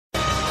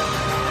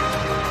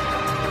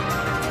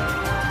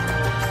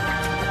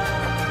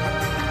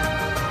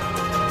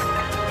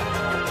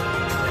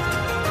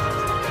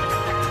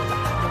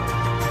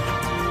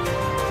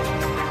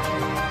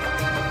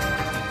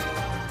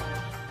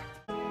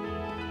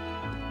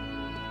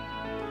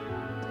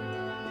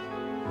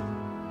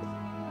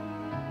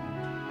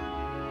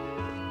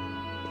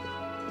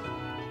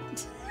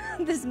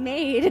this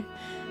maid.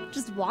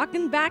 Just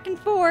walking back and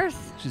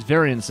forth. She's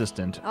very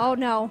insistent. Oh,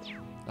 no.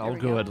 Oh,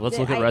 good. Let's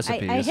look at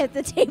recipes. I hit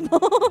the table.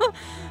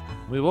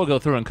 We will go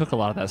through and cook a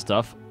lot of that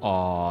stuff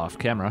off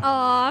camera.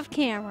 Off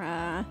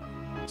camera.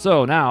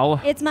 So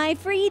now... It's my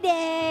free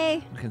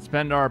day. We can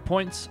spend our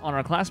points on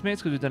our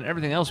classmates because we've done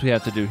everything else we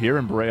have to do here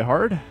in Beret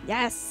Hard.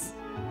 Yes.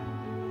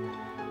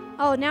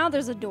 Oh, now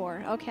there's a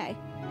door. Okay.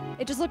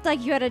 It just looked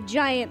like you had a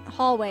giant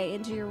hallway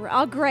into your room.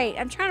 Oh, great.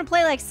 I'm trying to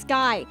play like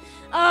Sky.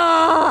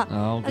 Oh,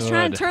 Oh, I was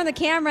trying to turn the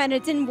camera and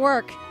it didn't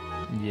work.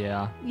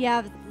 Yeah.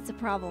 Yeah, it's a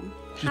problem.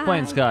 She's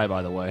playing Sky,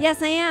 by the way.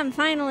 Yes, I am,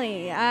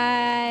 finally.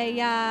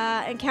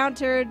 I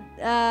encountered...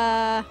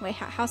 wait,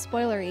 how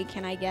spoilery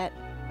can I get?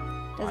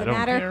 Does it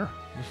matter? Care.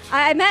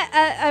 I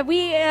met...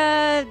 we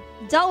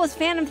dealt with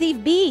Phantom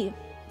Thief B.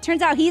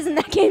 Turns out he's in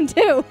that game,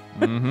 too.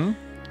 Mm-hmm.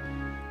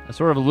 I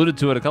sort of alluded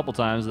to it a couple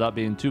times without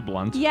being too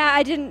blunt. Yeah,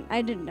 I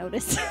didn't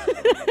notice.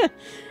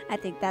 I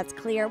think that's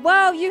clear.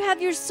 Whoa, you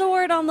have your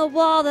sword on the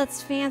wall.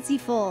 That's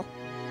fanciful.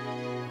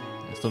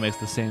 It still makes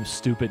the same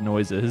stupid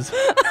noises.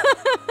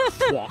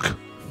 Walk.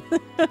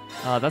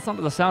 That's not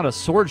the sound a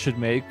sword should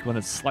make when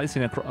it's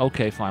slicing across.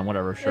 Okay, fine,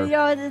 whatever, sure.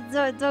 Yo,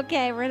 it's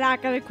okay. We're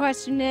not going to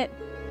question it.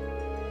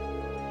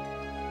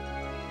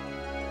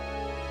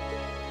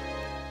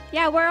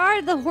 Yeah, where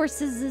are the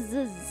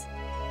horses?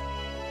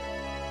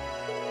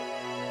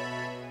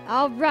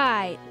 All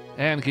right.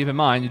 And keep in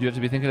mind, you do have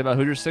to be thinking about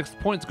who your 6th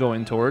point's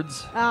going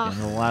towards. Oh, in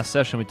the last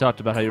session, we talked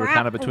about how you were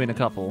kind of between a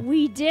couple.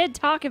 We did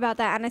talk about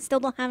that, and I still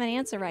don't have an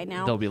answer right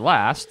now. They'll be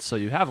last, so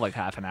you have like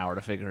half an hour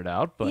to figure it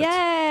out. But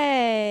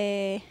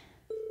yay!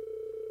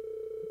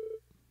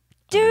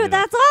 Dude,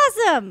 that's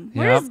awesome!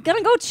 We're just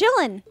gonna go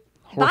chilling.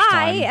 Horse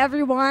Bye, time.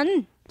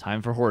 everyone.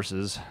 Time for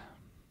horses.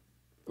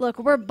 Look,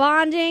 we're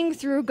bonding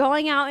through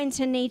going out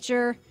into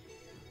nature.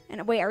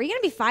 And wait, are we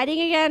gonna be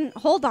fighting again?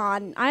 Hold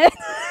on.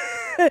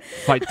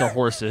 Fight the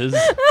horses.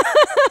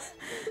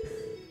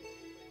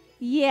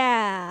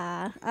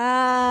 Yeah.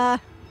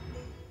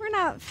 We're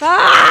not.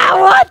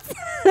 What?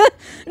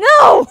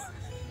 No.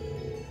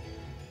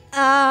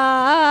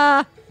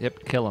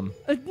 Yep, kill him.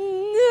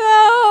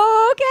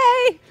 No.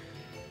 Okay.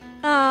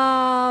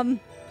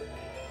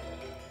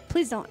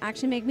 Please don't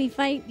actually make me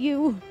fight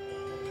you.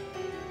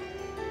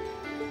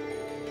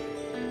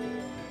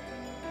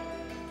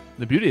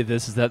 The beauty of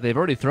this is that they've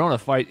already thrown a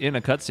fight in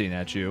a cutscene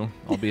at you,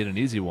 albeit an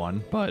easy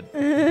one, but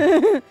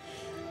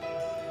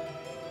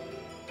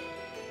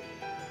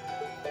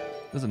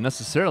doesn't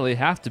necessarily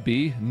have to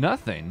be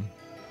nothing.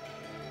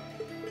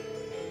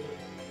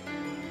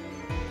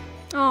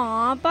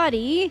 Aw,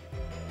 buddy.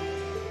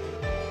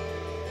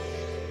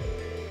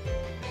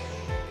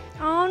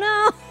 Oh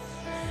no.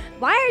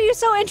 Why are you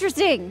so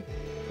interesting?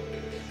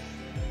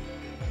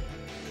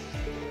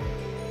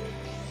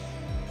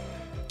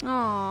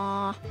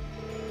 Aw.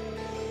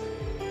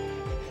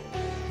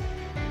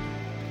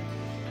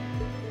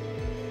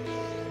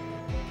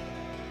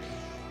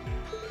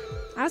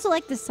 I also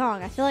like this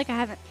song. I feel like I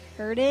haven't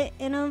heard it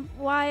in a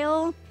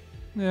while.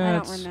 Yeah, I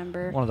don't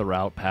remember. One of the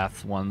route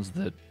path ones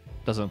that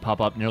doesn't pop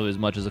up nearly as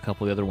much as a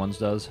couple of the other ones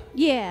does.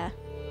 Yeah.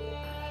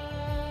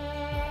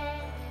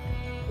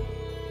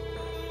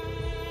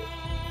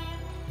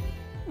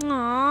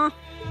 Aw.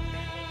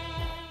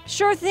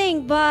 Sure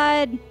thing,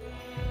 bud.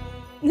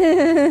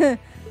 This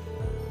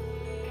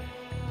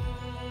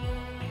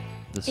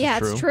Yeah, is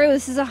true. it's true.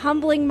 This is a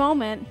humbling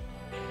moment.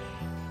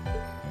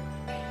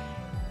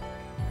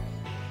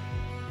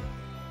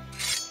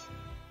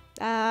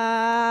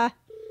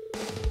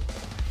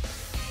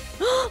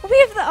 We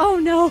have the. Oh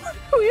no.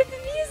 We have the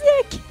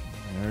music.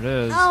 There it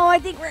is. Oh, I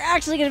think we're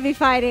actually going to be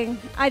fighting.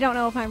 I don't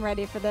know if I'm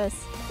ready for this.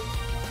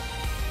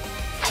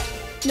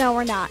 No,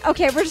 we're not.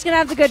 Okay, we're just going to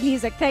have the good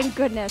music. Thank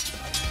goodness.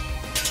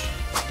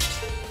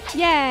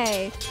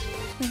 Yay.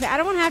 I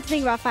don't want to have to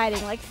think about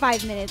fighting like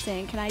 5 minutes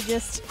in. Can I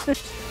just...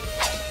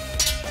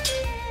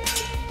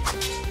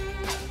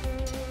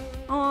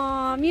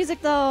 Aw,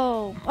 music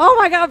though. Oh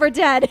my god, we're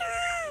dead.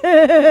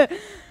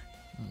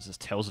 This is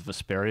Tales of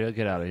Vesperia.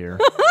 Get out of here.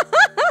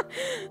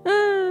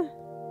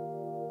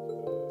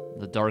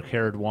 The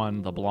dark-haired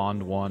one, the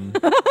blonde one.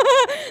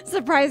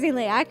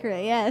 Surprisingly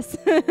accurate, yes.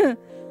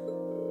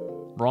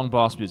 Wrong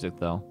boss music,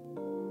 though.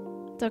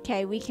 It's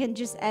okay. We can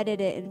just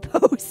edit it in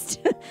post.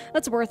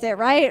 That's worth it,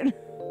 right?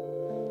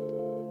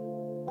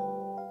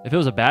 If it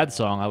was a bad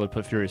song, I would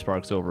put Fury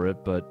Sparks over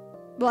it, but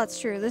Well, that's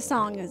true. This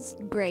song is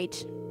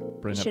great.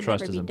 bring It up should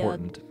trust never is be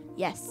important. dubbed.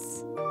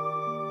 Yes.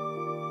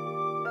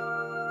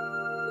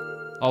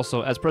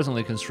 Also, as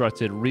presently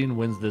constructed, Rean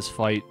wins this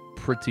fight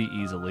pretty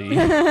easily.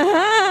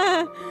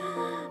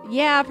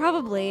 Yeah,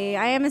 probably.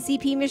 I am a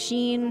CP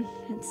machine.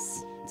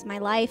 It's my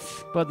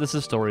life. But this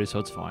is story, so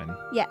it's fine.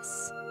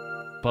 Yes.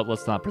 But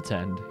let's not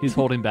pretend. He's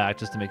holding back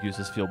just to make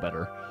Eustace feel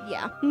better.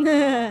 Yeah.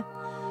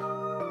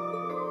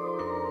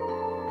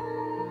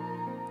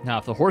 Now,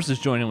 if the horses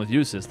join in with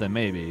Eustace, then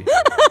maybe.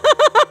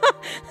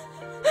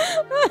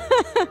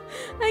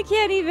 I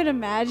can't even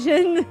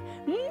imagine.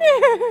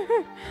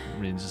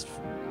 Rean just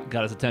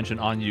got his attention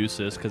on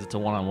Eustace because it's a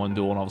one-on-one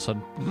duel, and all of a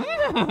sudden...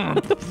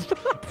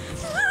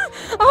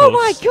 Oh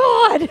my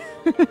god!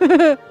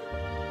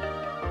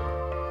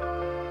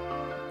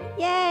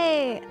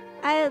 Yay!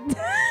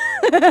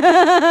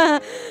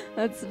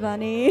 That's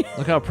funny.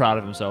 Look how proud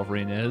of himself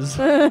Rean is.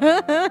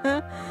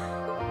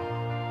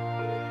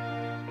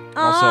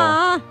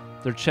 Aww.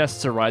 Their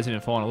chests are rising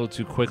and falling a little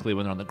too quickly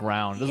when they're on the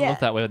ground. It doesn't look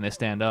that way when they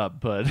stand up,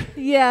 but...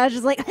 Yeah,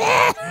 just like...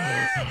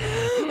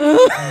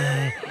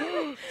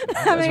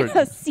 having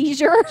a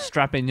seizure.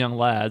 Strapping young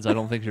lads, I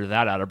don't think you're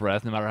that out of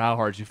breath, no matter how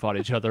hard you fought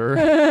each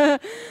other.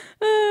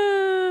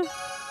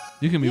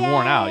 You can be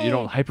worn out. You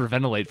don't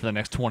hyperventilate for the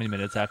next 20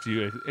 minutes after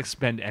you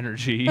expend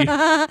energy. Ooh,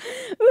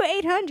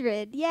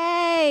 800.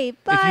 Yay,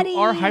 buddy. If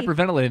you are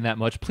hyperventilating that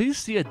much, please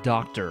see a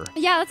doctor.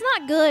 Yeah, that's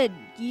not good.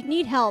 You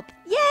need help.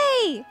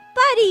 Yay,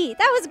 buddy.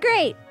 That was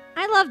great.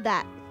 I love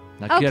that.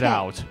 Now get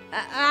out.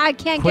 I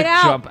can't Quick get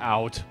out. jump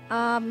out.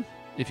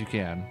 If you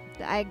can.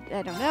 I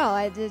don't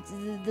know.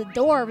 The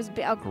door was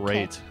big. Oh,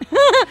 great.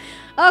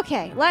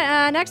 Okay.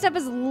 Next up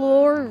is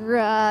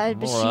Laura.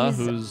 Laura, She's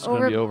who's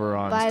going to be over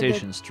on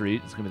Station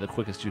Street. It's going to be the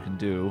quickest you can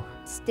do.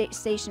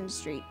 Station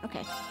Street.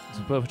 Okay.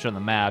 So put you on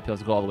the map. You'll have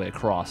to go all the way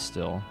across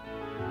still.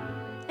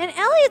 And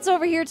Elliot's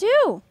over here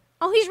too.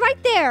 Oh, he's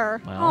right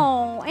there.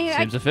 Well,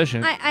 seems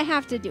efficient. I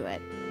have to do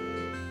it.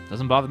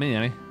 Doesn't bother me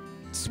any.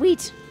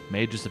 Sweet.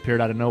 Maid just appeared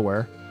out of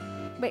nowhere.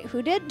 Wait,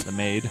 who did? The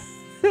maid.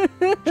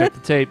 Check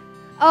the tape.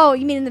 Oh,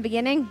 you mean in the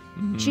beginning?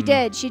 Mm-hmm. She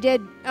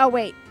did. Oh,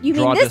 wait. You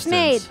Draw mean this distance.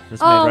 maid?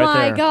 This Oh, maid right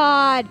my there.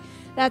 God.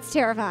 That's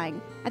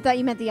terrifying. I thought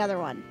you meant the other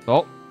one.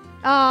 Oh.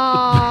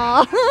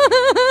 Oh.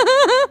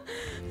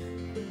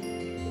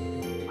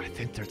 I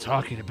think they're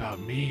talking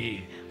about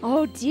me.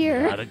 Oh,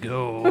 dear. Gotta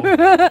go.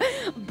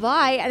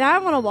 Bye. And I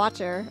don't want to watch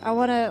her. I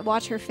want to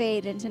watch her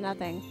fade into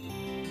nothing.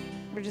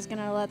 We're just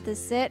going to let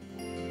this sit.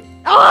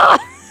 Oh!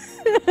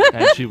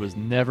 And she was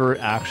never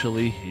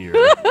actually here.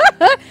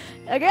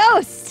 A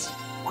ghost.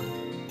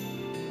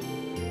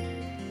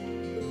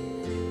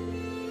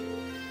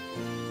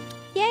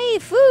 Yay,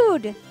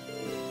 food.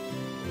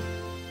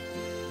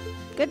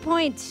 Good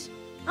point.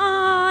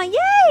 Aw,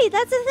 yay,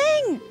 that's a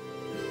thing.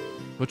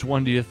 Which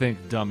one do you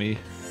think, dummy?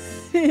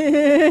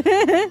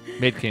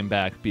 Maid came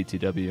back,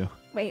 BTW.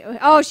 Wait,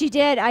 oh, she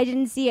did. I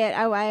didn't see it.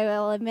 I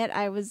will admit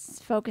I was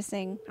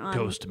focusing on...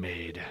 Ghost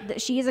maid.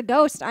 She is a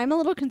ghost. I'm a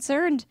little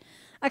concerned.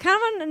 I kind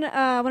of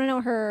want to know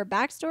what her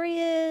backstory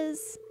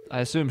is. I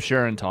assume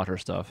Sharon taught her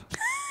stuff.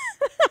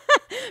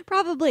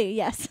 Probably,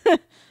 yes.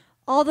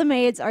 All the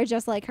maids are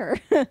just like her.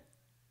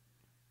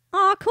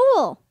 Aw,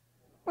 cool.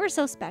 We're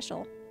so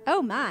special.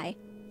 Oh, my.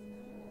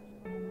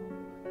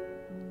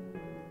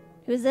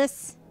 Who's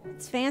this?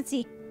 It's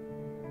fancy.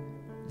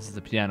 This is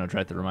the piano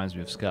track that reminds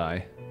me of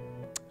Sky.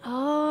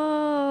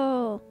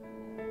 Oh.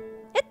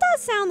 It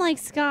does sound like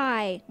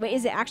Sky. Wait,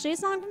 is it actually a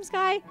song from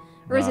Sky?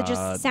 Or is it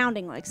just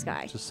sounding like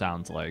Sky? It just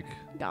sounds like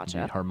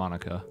Gotcha.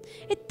 harmonica.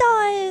 It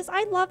does.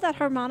 I love that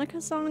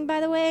harmonica song, by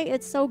the way.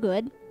 It's so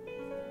good.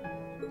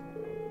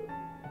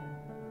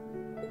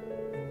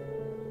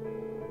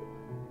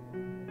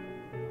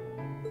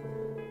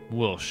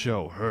 We'll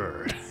show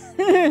her.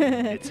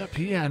 It's a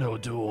piano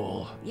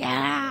duel.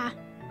 Yeah.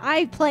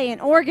 I play an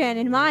organ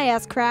in my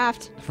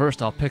S-craft.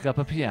 First, I'll pick up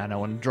a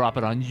piano and drop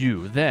it on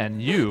you. Then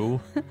you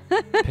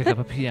pick up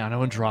a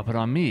piano and drop it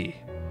on me.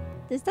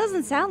 This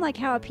doesn't sound like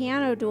how a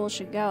piano duel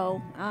should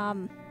go.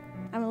 I'm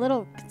a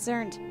little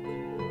concerned.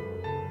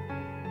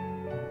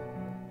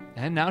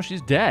 And now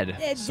she's dead.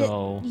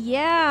 So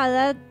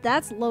yeah,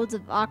 that's loads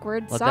of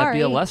awkward. let Sorry. that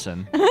be a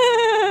lesson.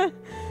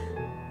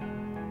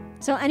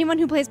 So anyone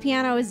who plays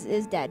piano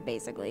is dead,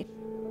 basically.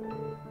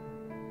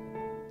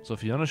 So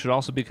Fiona should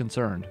also be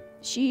concerned.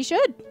 She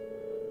should.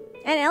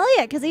 And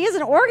Elliot, because he is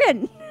an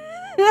organ.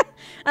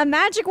 A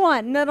magic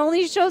one that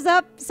only shows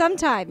up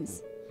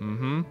sometimes.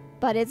 Mm-hmm.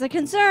 But it's a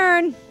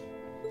concern.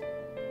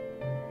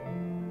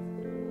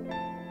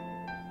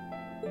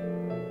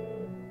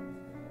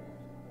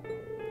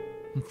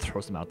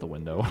 Throws him out the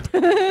window.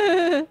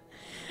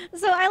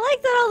 So I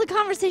like that all the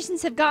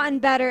conversations have gotten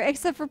better,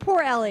 except for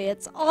poor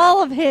Elliot's.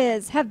 All of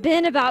his have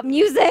been about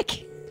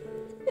music.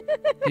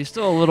 He's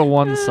still a little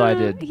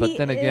one-sided, but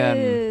then again,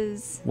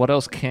 is. what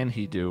else can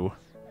he do?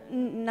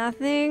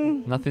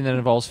 Nothing. Nothing that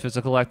involves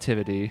physical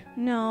activity.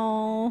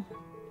 No.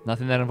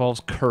 Nothing that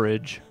involves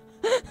courage.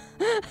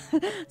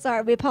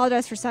 Sorry, we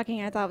apologize for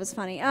sucking. I thought it was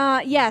funny.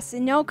 Yes,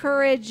 no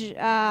courage,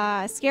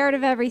 scared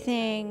of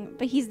everything,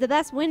 but he's the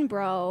best win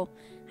bro.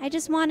 I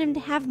just want him to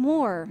have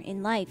more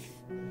in life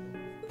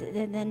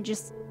than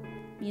just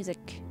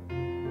music.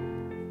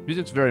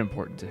 Music's very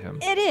important to him.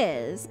 It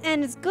is,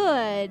 and it's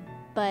good,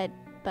 but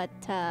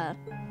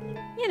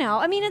you know,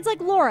 I mean, it's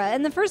like Laura.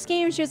 In the first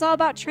game, she was all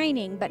about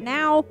training, but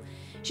now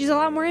she's a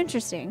lot more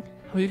interesting.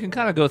 Well, you can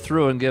kind of go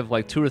through and give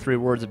like 2 or 3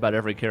 words about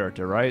every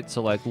character, right?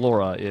 So like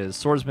Laura is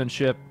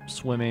swordsmanship,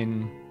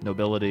 swimming,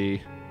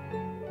 nobility.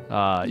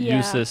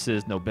 Eustace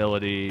is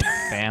nobility,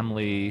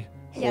 family,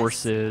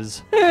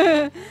 horses.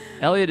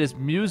 Elliot is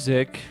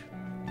music,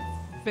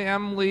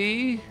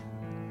 family,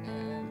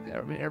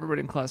 I mean,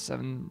 everybody in class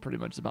 7 pretty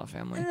much is about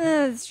family.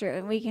 That's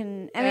true. We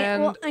can. I mean,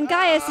 And, and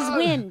Gaius is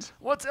wind.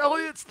 What's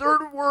Elliot's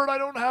third word? I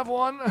don't have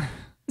one.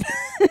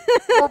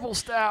 Purple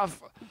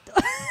staff.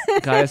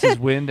 Gaius is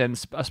wind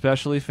and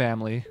especially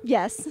family.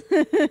 Yes.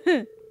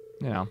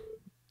 Yeah.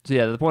 So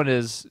yeah, the point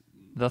is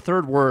the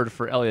third word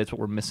for Elliot's what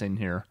we're missing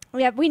here.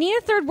 Yeah, we need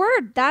a third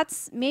word.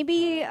 That's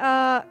maybe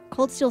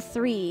Cold Steel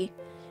 3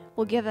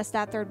 will give us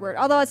that third word.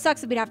 Although it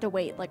sucks that we'd have to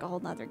wait like a whole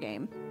nother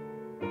game.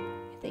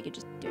 If they could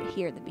just do it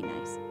here, that'd be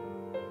nice.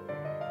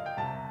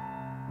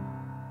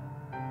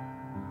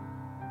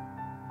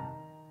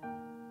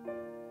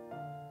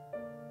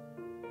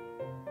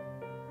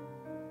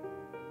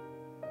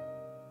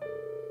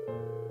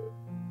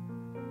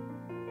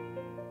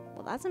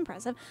 Well, that's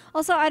impressive.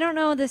 Also, I don't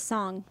know this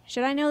song.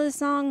 Should I know this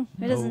song?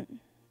 It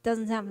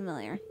doesn't sound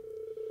familiar.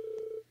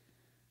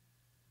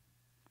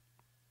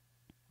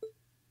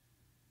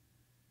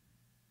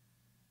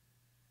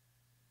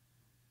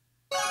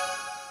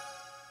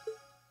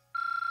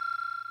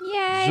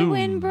 Yay, Zoom.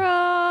 win,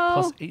 bro!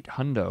 Plus 8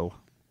 hundo.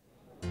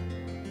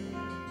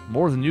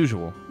 More than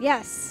usual.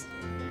 Yes.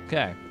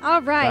 Okay.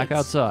 All right. Back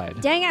outside.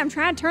 Dang it, I'm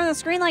trying to turn the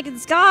screen like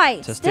it's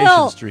Sky. To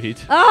Still. Station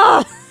Street.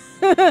 Oh!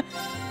 I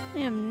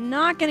am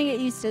not going to get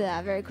used to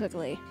that very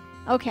quickly.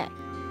 Okay.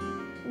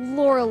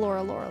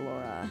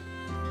 Laura.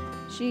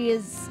 She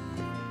is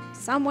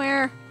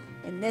somewhere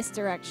in this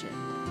direction.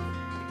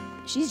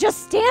 She's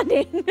just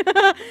standing.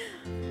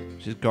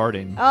 She's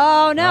guarding.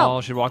 Oh, no.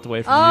 Oh, she walked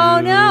away from Oh,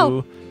 you.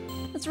 no.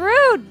 That's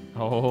rude.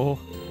 Oh.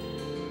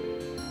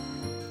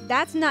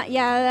 That's not,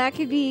 yeah, that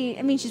could be,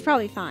 I mean, she's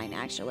probably fine,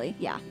 actually.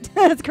 Yeah,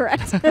 that's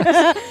correct.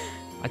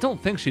 I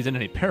don't think she's in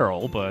any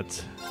peril,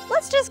 but...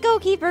 Let's just go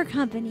keep her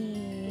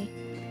company.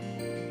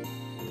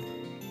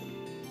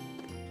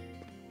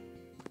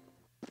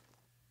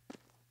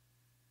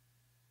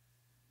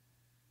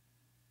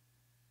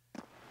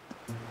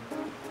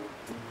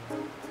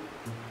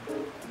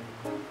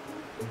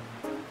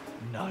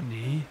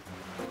 Nani?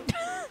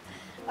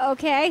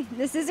 Okay,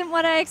 this isn't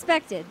what I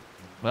expected.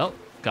 Well,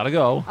 gotta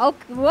go. Oh,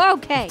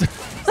 okay.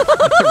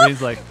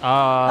 He's like,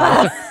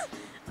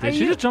 did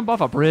she just jump off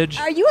a bridge?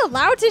 Are you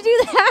allowed to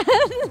do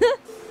that?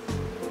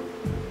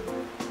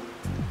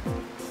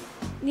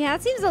 Yeah,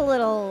 it seems a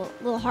little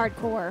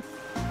hardcore.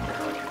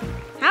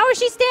 How is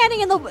she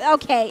standing in the...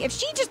 Okay, if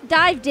she just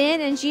dived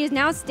in and she is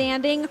now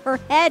standing, her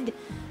head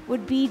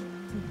would be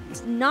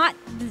not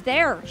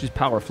there. She's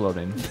power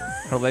floating.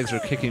 Her legs are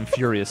kicking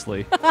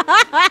furiously.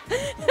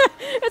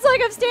 It's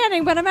like I'm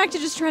standing, but I'm actually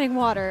just treading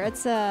water.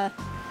 It's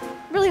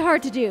really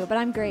hard to do, but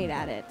I'm great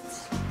at it.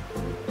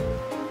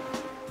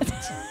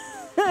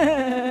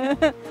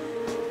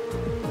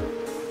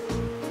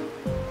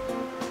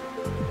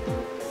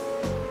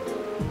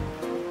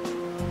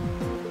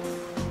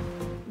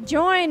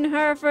 Join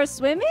her for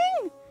swimming?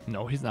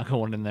 No, he's not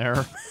going in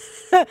there.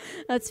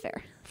 That's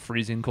fair.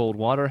 Freezing cold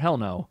water? Hell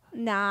no.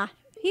 Nah,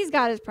 he's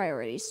got his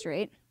priorities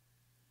straight.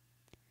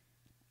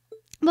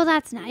 Well,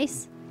 that's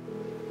nice.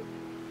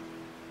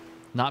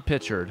 Not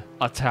pictured.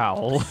 A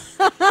towel.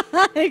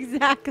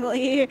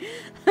 Exactly.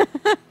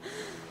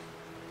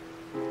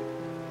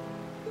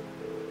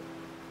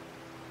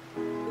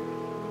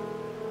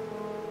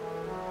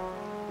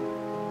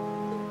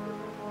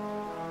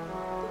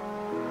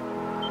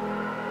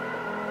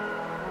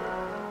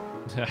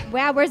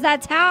 Wow, where's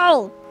that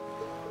towel?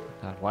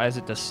 God, why is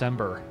it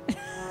December?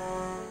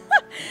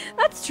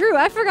 That's true.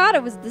 I forgot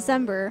it was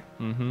December.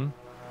 Mm-hmm.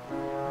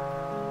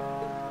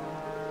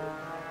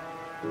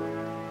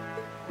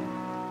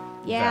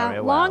 Yeah,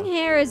 Very well. long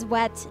hair is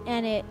wet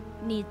and it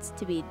needs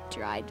to be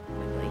dried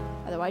quickly.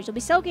 Otherwise, you'll be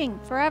soaking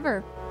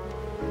forever.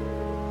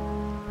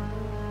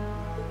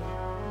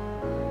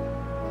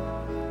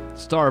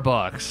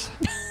 Starbucks.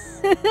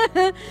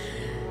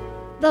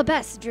 The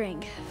best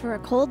drink for a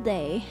cold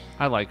day.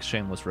 I like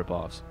shameless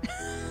ripoffs.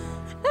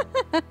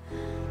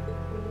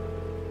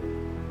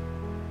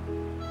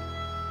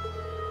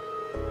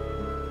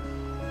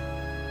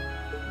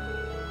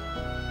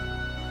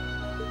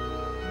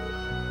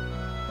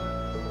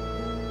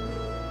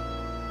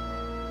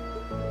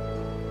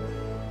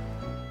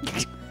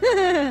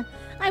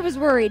 I was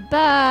worried,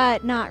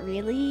 but not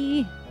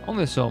really.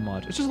 Only so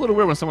much. It's just a little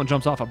weird when someone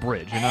jumps off a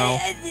bridge, you know?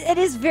 It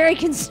is very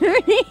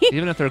concerning.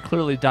 Even if they're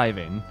clearly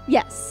diving.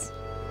 Yes.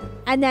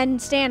 And then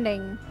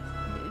standing,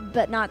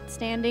 but not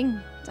standing.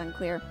 It's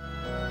unclear.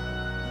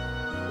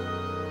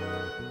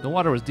 The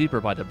water was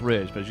deeper by the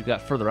bridge, but as you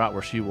got further out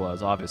where she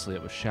was, obviously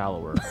it was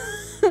shallower.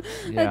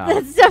 Yeah.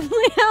 That's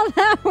definitely how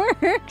that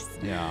works.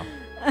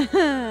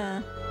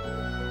 Yeah.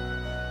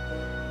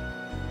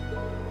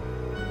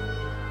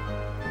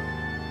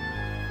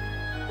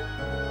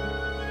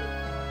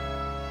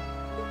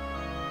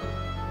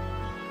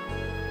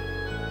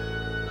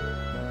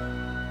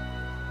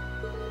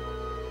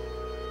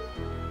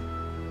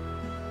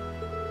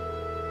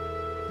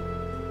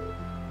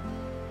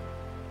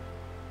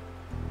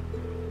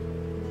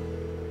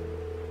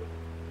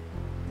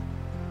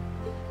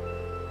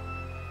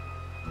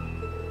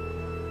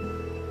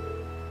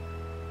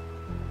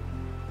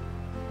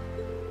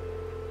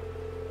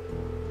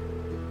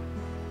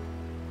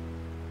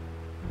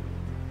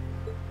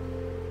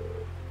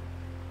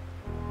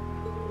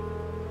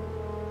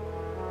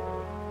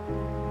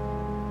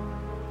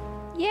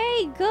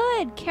 pretty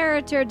good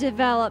character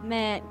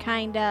development,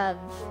 kind of.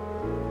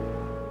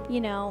 You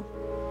know,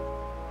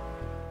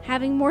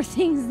 having more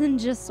things than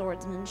just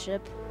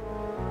swordsmanship.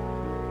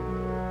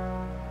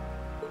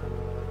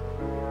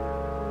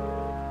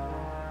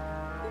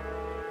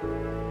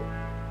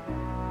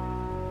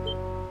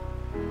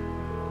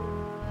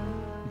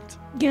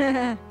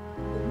 Yeah.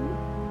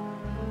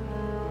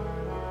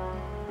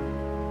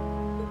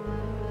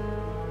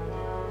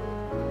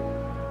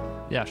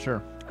 Yeah,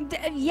 sure.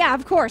 Yeah,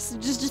 of course.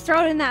 Just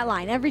throw it in that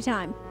line every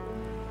time.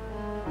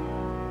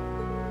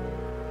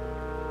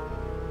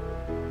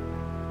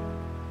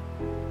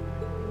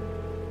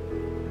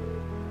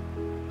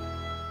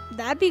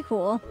 That'd be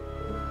cool.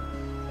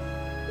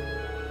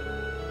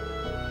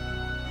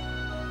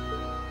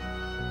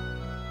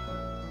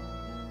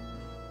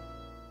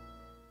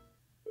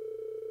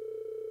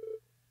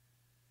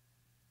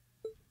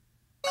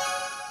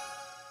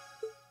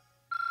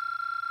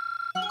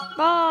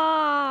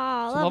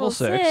 Oh, So level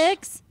six,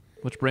 6.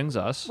 which brings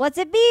us What's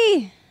it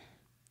be?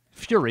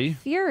 Fury.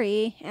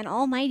 Fury and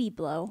Almighty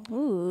Blow.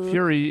 Ooh.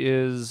 Fury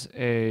is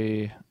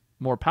a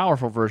more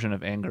powerful version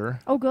of Anger.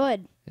 Oh,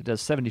 good. It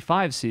does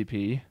 75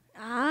 CP,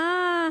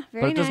 Ah,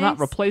 very but it does not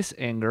nice. replace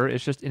Anger.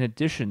 It's just in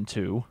addition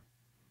to.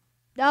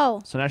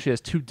 Oh, So it actually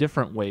has 2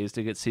 different ways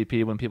to get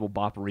CP when people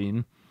bop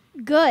Rean.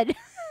 good.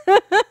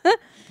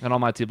 An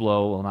Almighty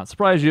Blow will not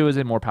surprise you, is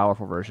a more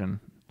powerful version.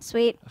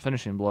 Sweet. A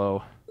Finishing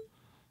Blow,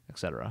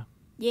 etc.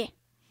 Yeah.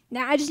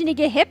 Now I just need to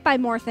get hit by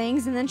more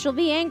things, and then she'll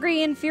be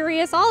angry and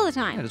furious all the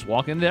Yeah, time. just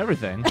walk into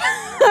everything.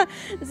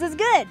 This is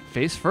good.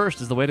 Face first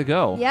is the way to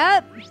go.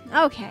 Yep.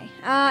 Okay.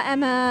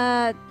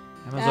 Emma,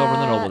 Emma's over in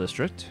the Noble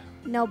District.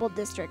 Noble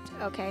District.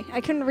 Okay.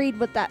 I couldn't read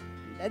what that.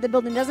 The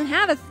building doesn't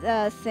have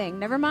a thing.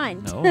 Never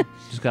mind. No,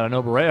 she's got a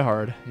Noble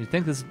Rayhard. You'd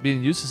think this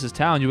being Eustace's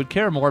town, you would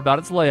care more about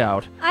its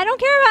layout. I don't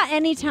care about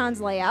any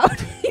town's layout.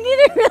 You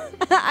need to.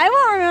 I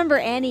won't remember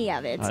any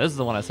of it. This is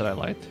the one I said I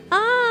liked.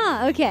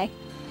 Ah. Okay.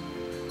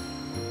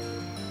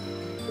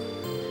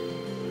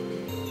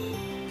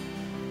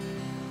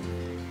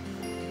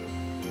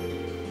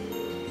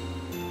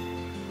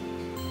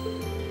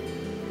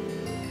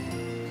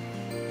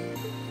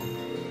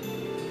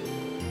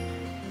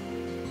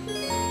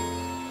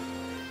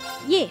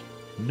 Yeah.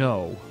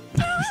 No.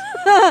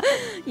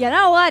 You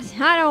know what?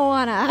 I don't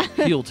wanna.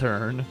 Heel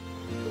turn.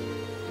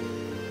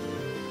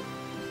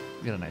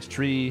 Got a nice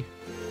tree.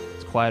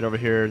 It's quiet over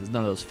here. There's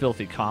none of those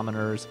filthy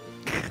commoners.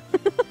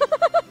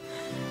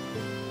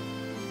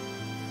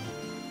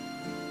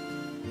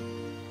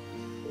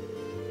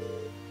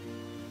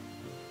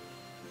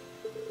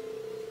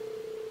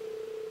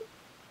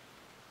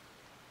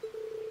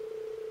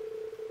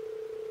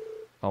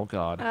 Oh,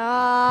 God.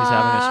 He's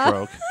having a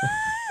stroke.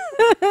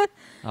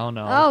 Oh,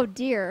 no. Oh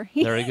dear.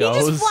 There he He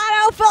goes. just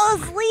flat out fell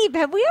asleep.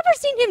 Have we ever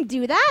seen him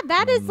do that?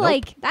 That is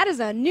Nope. that is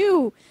a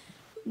new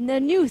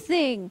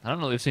thing. I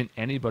don't know if we've seen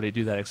anybody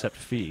do that except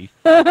Fee.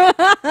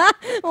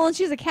 Well, and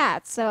she's a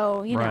cat,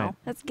 so you know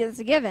Right. that's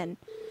a given.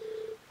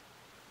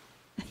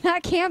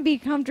 That can't be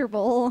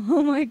comfortable.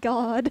 Oh my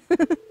god.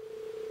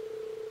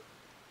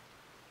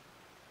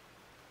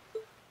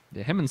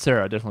 Yeah, him and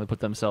Sarah definitely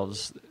put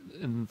themselves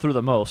through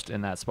the most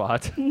in that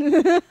spot.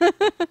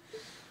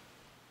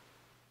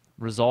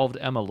 Resolved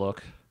Emma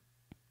look.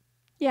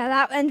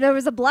 Yeah, and there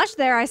was a blush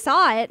there. I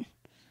saw it.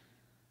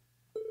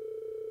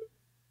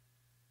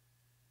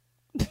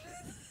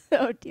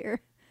 Oh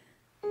dear.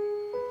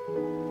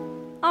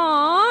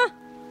 Aw,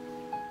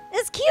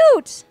 it's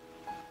cute.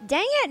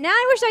 Dang it! Now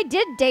I wish I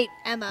did date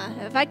Emma.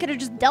 If I could have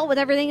just dealt with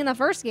everything in the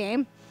first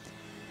game.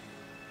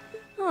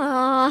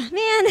 Aw,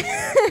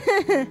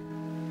 man.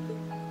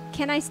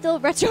 Can I still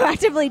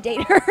retroactively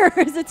date her, or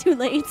is it too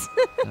late?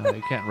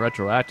 You can't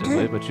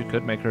retroactively, but you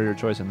could make her your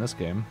choice in this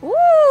game.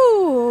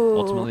 Ooh.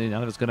 Ultimately,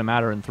 none of it's going to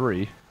matter in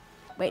 3.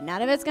 Wait,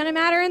 none of it's gonna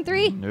matter in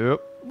 3?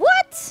 Nope.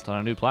 What? It's on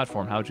a new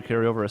platform. How would you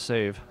carry over a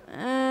save?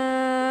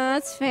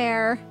 That's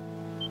fair.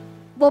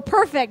 Well,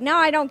 perfect. Now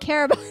I don't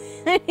care about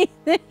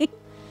anything.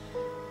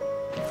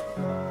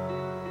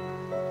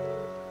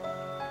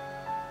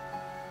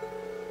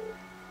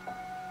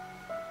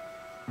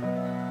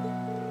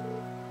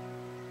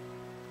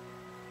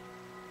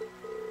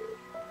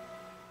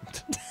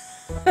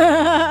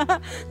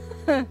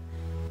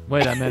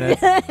 Wait a minute.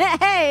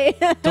 Hey!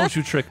 Don't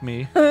you trick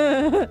me.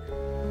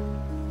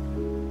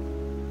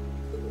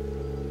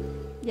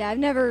 Yeah, I've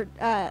never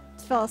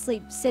fell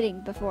asleep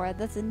sitting before.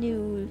 That's a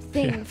new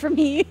thing for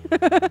me.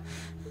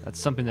 That's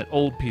something that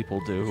old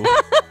people do.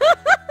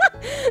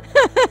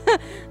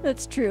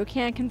 That's true.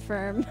 Can't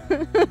confirm.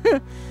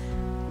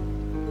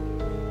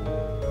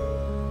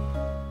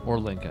 Or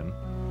Lincoln.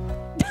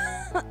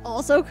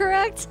 Also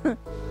correct?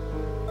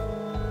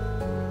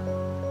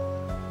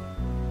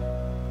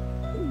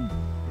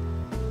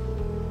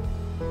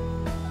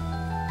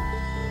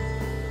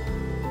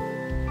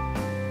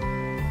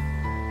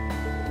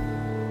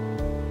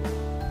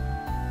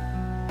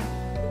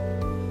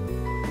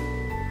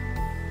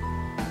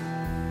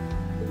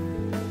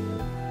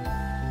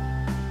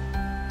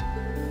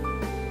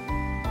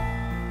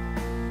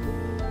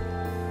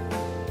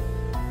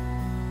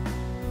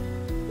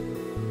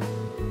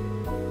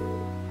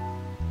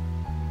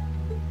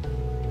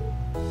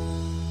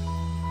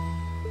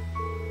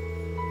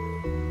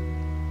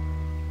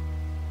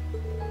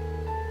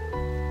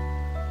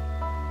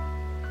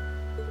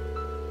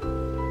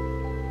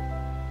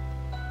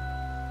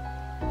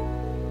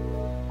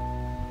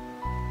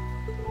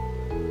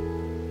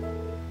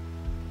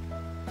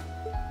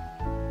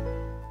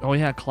 Oh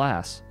yeah,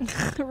 class.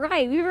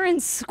 Right, we were in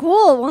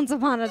school once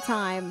upon a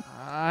time.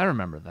 I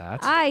remember that.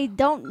 I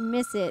don't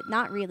miss it.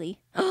 Not really.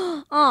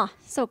 Aw,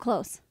 so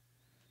close.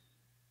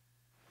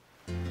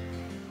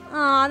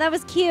 Aw, that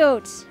was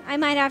cute. I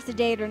might have to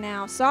date her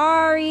now.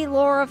 Sorry,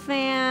 Laura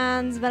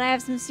fans, but I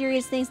have some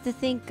serious things to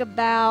think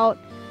about.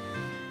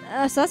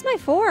 So that's my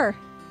 4.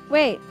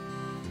 Wait,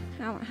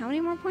 how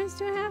many more points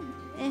do I have?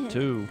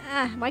 2.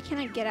 Why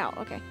can't I get out?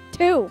 Okay,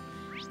 2.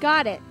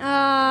 Got it.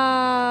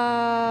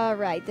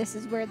 Right, this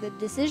is where the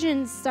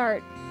decisions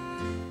start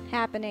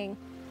happening.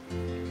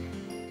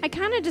 I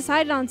kind of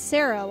decided on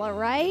Sarah,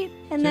 right?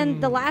 And then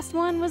the last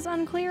one was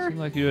unclear. Seemed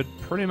like you had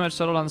pretty much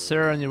settled on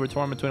Sarah, and you were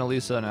torn between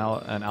Elisa and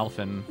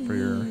Alfin for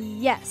your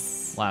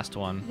last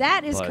one.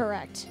 That is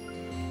correct.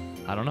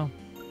 I don't know.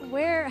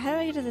 How do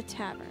I get to the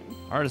tavern?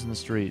 Artisan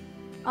Street.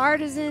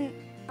 Artisan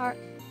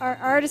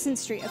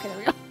Street. Okay, there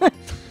we go.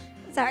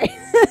 Sorry.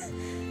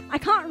 I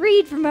can't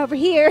read from over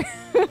here.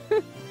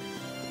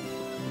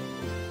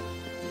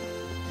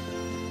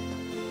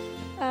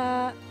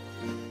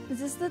 Is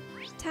this the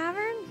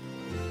tavern?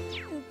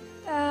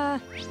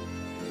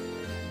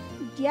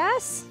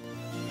 Yes?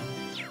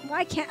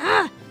 Why can't...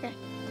 Okay.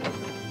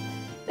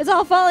 It's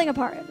all falling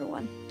apart,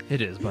 everyone.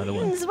 It is, by the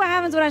way. This is what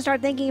happens when I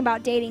start thinking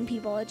about dating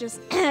people. It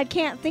just... I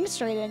can't think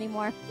straight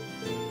anymore.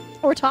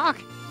 Or talk.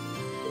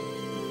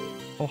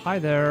 Oh, hi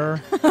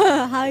there.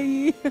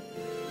 Hi.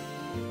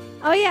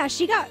 Oh, yeah,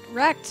 she got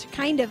wrecked,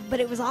 kind of, but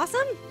it was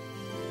awesome.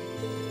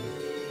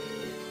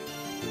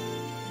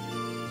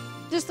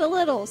 Just a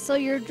little, so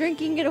you're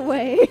drinking it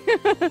away.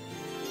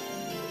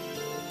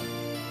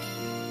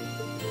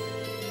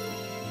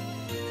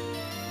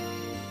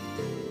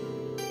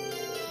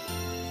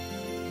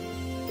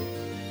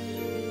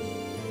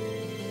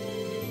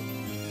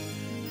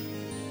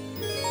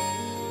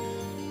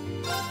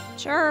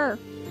 Sure.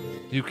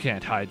 You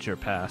can't hide your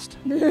past.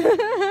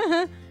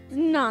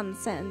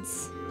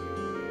 Nonsense.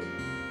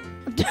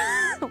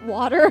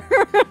 Water.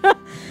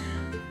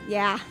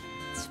 Yeah,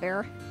 it's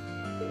fair.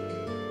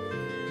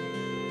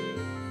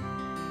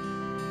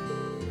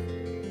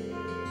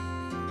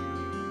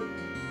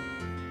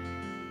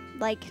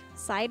 Like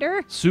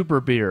cider?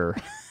 Super beer.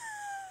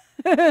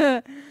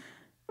 A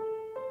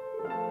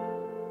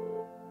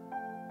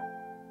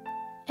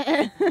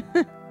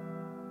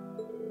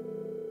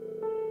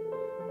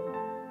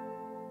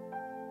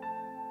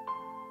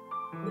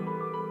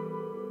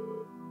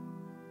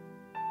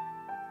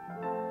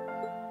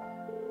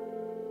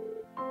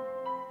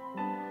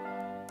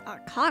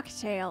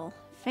cocktail.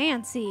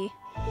 Fancy.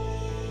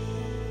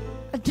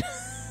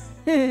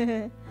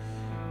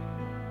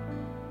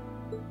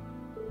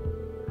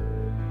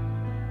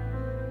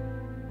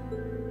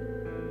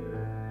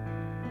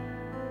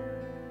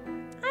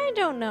 I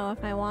don't know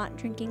if I want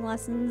drinking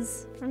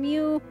lessons from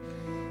you.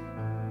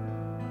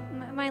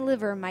 My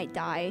liver might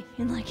die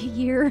in like a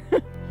year.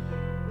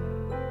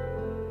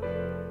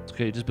 It's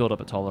okay, just build up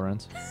a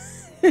tolerance.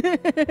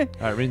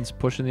 Alright, Rean's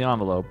pushing the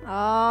envelope.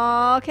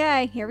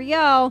 Okay, here we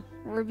go.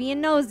 We're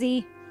being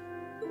nosy.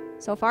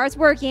 So far it's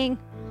working.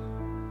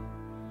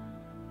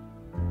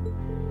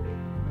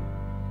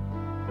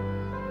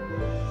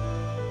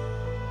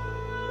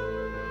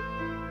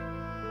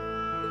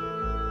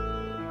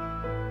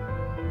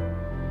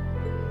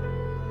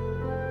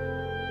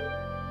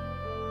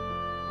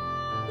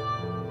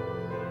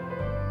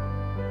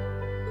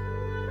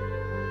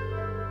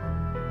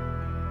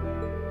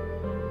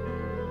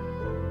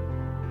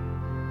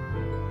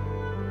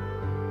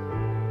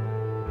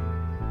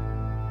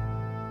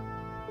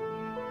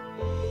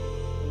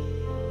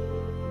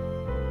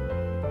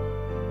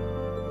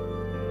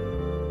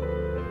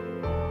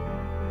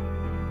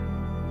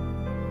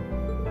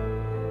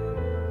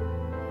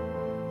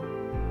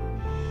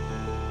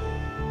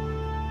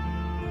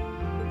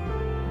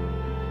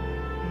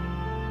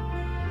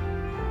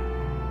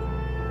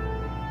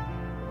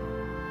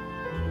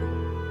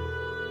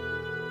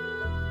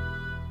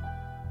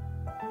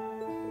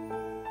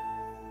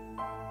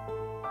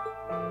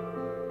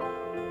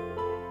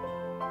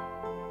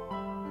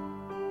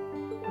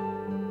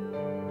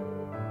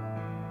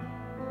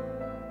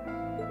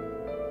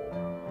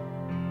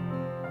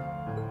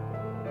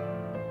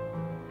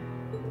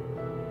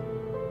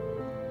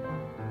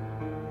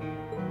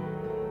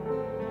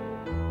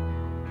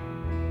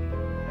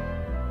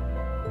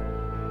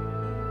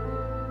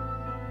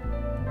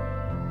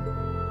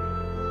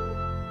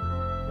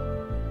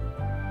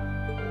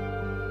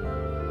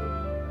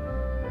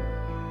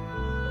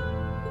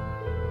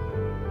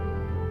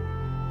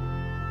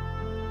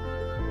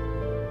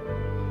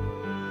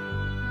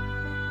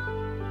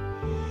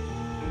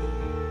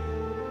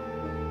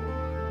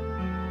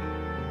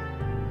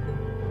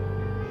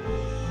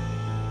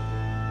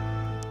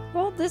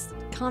 Well, this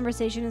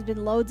conversation has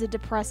been loads of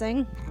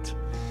depressing.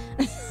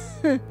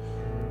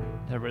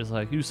 Everybody's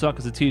like, you suck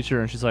as a teacher.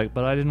 And she's like,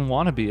 but I didn't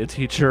want to be a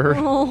teacher.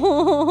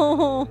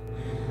 Oh.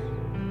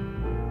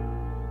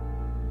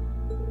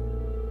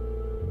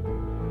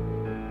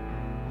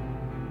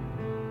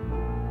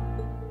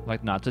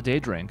 Like, not to day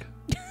drink.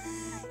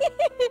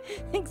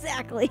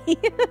 Exactly.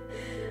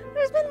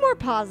 There's been more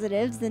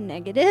positives than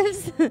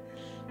negatives.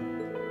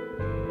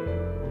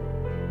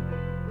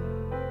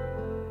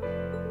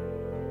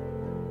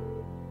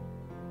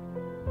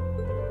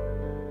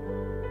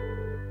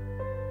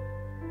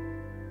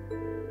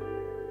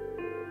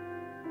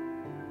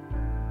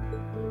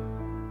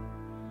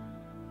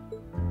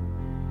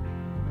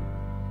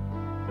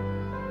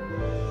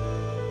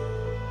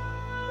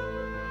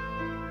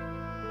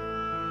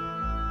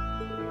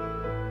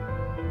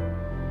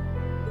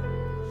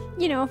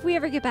 You know, if we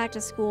ever get back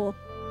to school.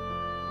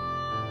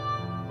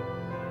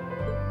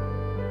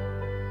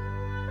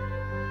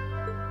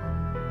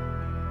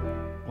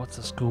 What's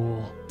a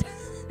school?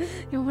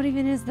 Yo, what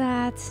even is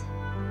that?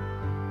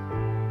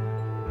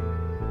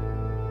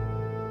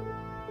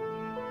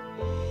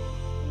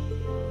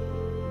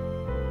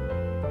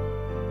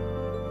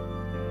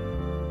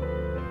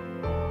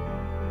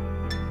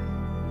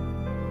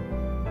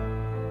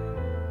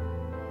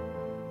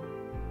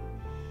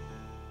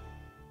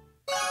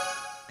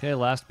 Okay,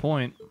 last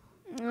point.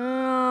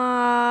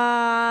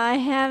 I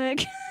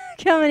haven't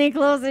come any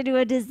closer to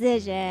a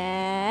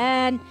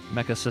decision.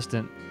 Mech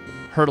assistant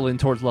hurtling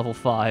towards level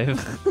 5.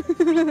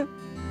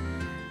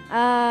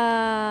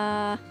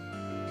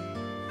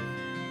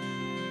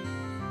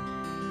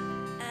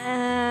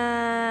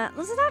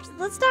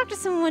 Let's talk to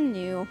someone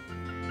new,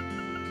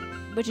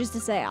 which is to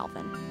say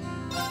Alvin.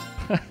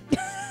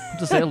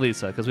 Just say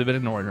Lisa, because we've been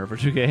ignoring her for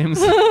 2 games.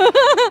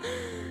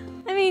 I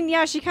mean,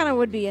 yeah, she kind of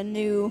would be a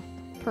new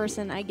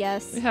person, I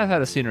guess. We have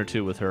had a scene or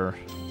 2 with her.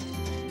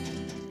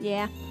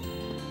 Yeah.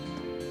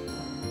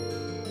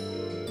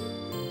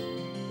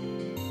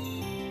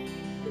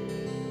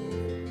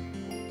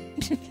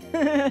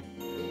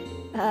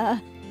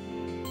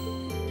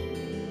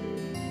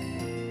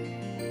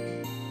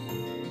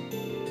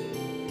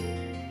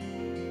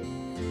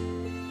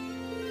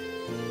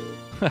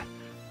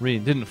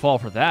 Rean didn't fall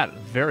for that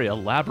very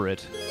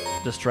elaborate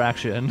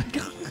distraction.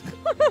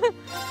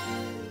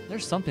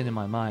 There's something in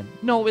my mind.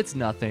 No, it's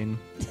nothing.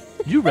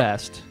 You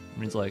rest.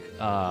 Rean's like,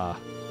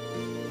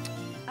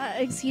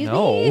 Excuse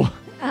no. me?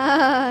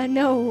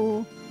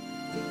 No.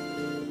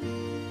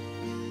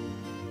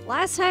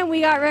 Last time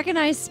we got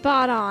recognized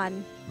spot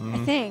on. I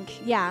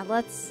think. Yeah,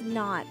 let's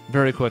not.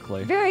 Very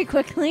quickly. Very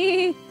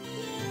quickly.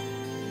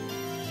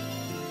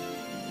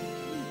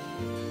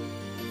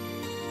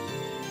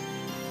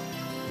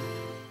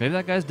 Maybe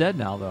that guy's dead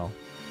now, though.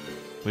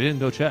 We didn't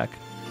go check.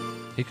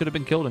 He could have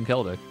been killed in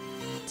Keldic.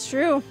 It's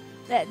true.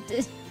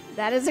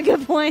 That is a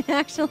good point,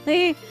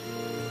 actually.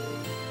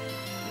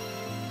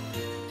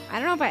 I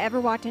don't know if I ever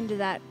walked into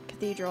that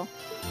cathedral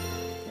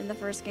in the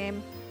first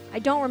game. I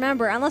don't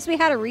remember. Unless we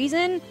had a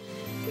reason,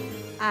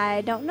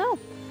 I don't know.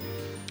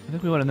 I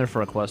think we went in there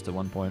for a quest at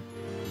one point.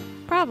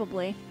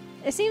 Probably.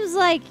 It seems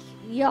like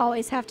you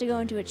always have to go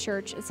into a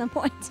church at some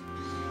point.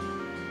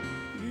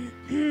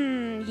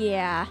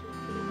 Yeah.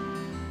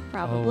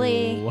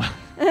 Probably.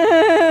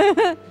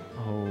 Oh.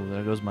 Oh,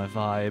 there goes my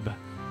vibe.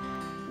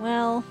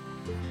 Well.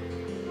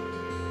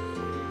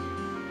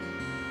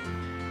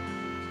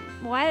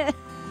 Why?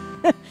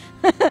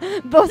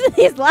 Both of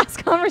these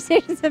last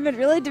conversations have been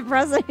really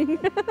depressing.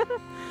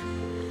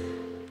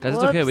 Guys,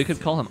 it's okay. We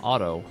could call him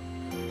Otto.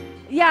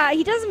 Yeah,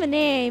 he does have a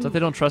name. It's like they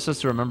don't trust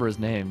us to remember his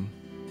name.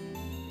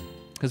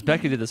 Because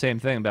Becky did the same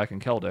thing back in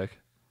Keldic.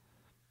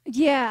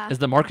 Yeah. Is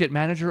the market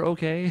manager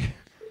okay?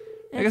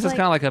 I guess it's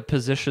kind of like a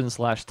position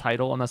 /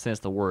 title. I'm not saying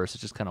it's the worst.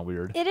 It's just kind of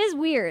weird. It is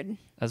weird.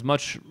 As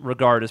much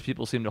regard as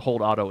people seem to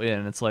hold Otto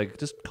in, it's like,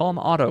 just call him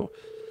Otto.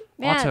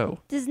 Man, Otto.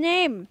 His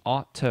name.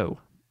 Otto.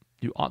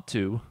 You ought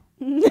to.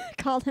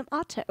 Called him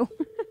Otto.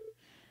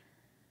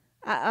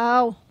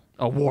 Uh-oh.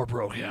 A war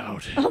broke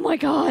out. Oh, my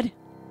God.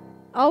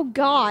 Oh,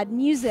 God.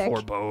 Music.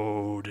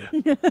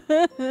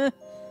 Forebode.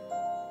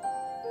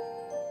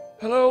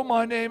 Hello,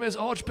 my name is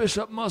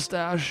Archbishop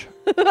Mustache.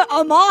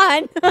 I'm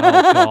on. Oh,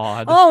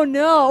 God. Oh,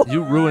 no.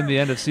 You ruined the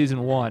end of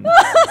Season 1.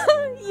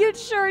 You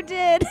sure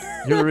did.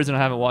 You're the reason I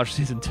haven't watched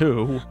Season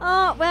 2.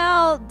 Oh,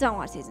 well, don't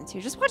watch Season 2.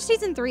 Just watch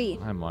Season 3.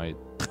 I might.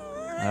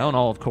 I own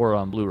all of Korra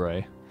on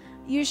Blu-ray.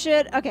 You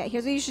should. Okay,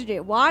 here's what you should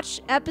do.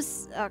 Watch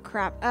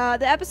the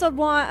episode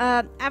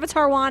 1,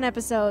 Avatar 1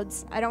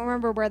 episodes. I don't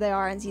remember where they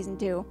are in Season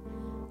 2.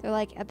 They're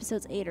like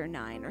episodes 8 or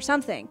 9 or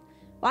something.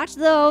 Watch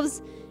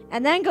those.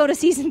 And then go to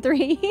Season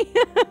 3.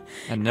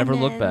 And never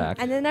look back.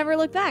 And then never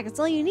look back. That's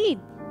all you need.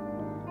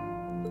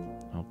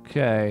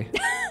 Okay.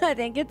 I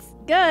think it's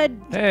good.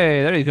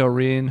 Hey, there you go,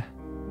 Rean.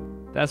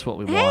 That's what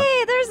we want.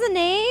 Hey, there's the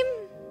name.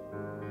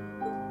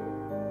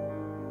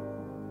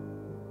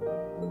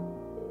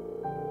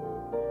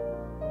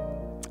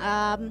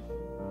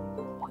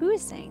 Who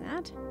is saying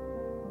that?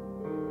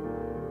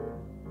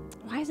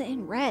 Why is it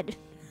in red?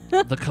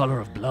 The color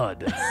of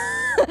blood.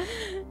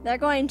 They're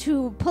going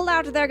to pull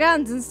out their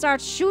guns and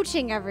start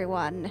shooting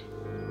everyone.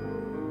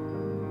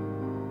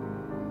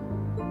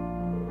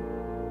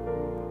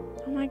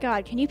 Oh my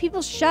God, can you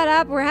people shut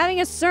up? We're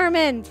having a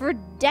sermon for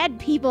dead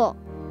people.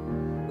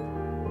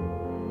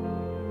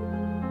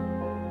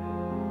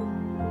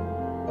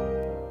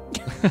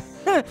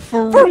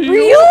 For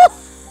real?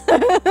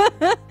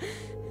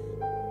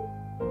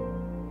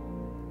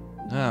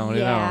 Oh, what do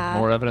you know?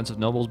 More evidence of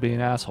nobles being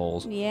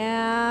assholes.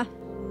 Yeah.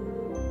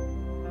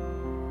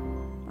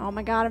 Oh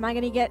my god, am I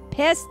gonna get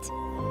pissed?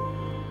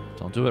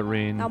 Don't do it,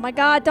 Rean. Oh my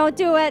god, don't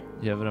do it!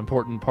 You have an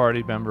important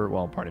party member.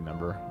 Well,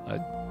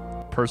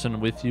 a person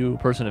with you,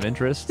 person of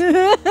interest.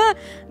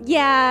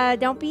 Yeah,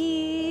 don't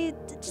be...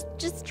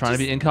 Just Trying to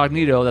be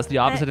incognito. That's the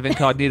opposite of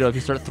incognito if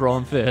you start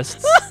throwing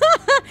fists.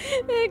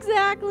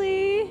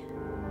 Exactly.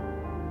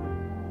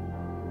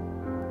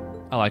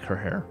 I like her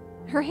hair.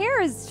 Her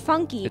hair is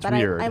funky, It's but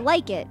weird. I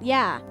like it.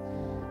 Yeah.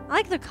 I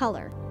like the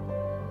color.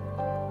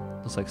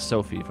 Looks like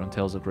Sophie from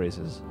Tales of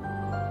Graces,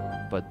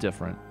 but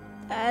different.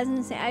 I was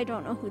gonna say, I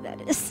don't know who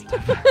that is.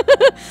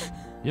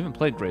 You haven't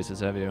played Graces,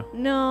 have you?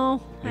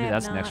 No, Maybe I have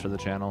that's not. next for the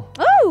channel.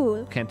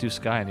 Oh! Can't do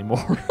Sky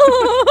anymore.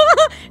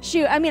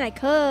 Shoot, I mean, I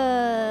could.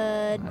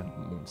 I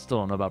still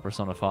don't know about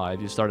Persona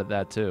 5. You started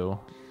that too.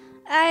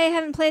 I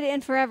haven't played it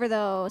in forever,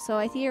 though, so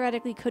I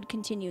theoretically could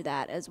continue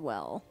that as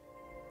well.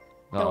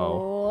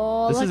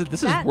 Uh-oh. Oh,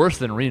 This is worse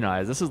than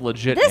Renai's. This is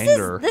legit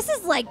anger. This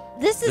is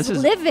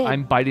livid.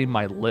 I'm biting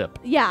my lip.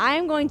 Yeah, I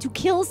am going to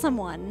kill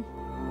someone.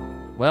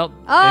 Well,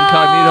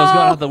 Incognito's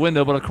gone out the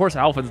window, but of course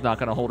Alphen's not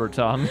going to hold her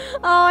tongue. Oh,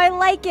 I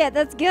like it.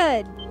 That's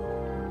good.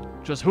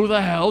 Just who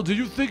the hell do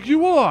you think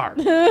you are?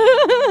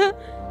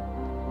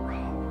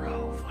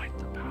 Row, fight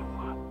the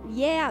power.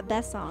 Yeah,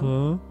 best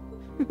song.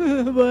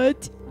 Huh?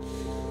 What?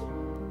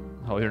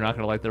 Oh, you're not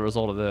going to like the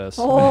result of this.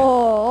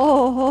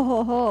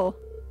 Oh.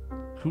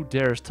 Who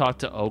dares talk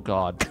to... Oh,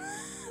 God.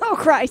 Oh,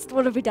 Christ.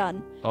 What have we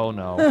done? Oh,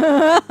 no.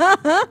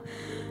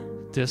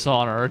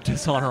 Dishonor on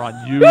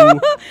you.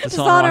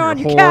 Dishonor on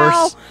your horse.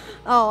 Cow.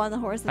 Oh, on the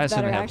horse is I assume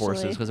better, they have actually.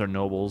 horses because they're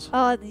nobles.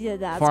 Oh, yeah,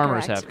 that's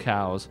Farmers correct. have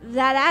cows.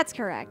 That's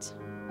correct.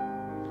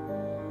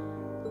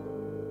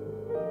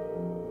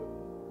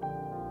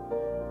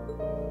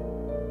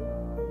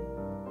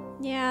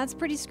 Yeah, it's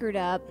pretty screwed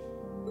up.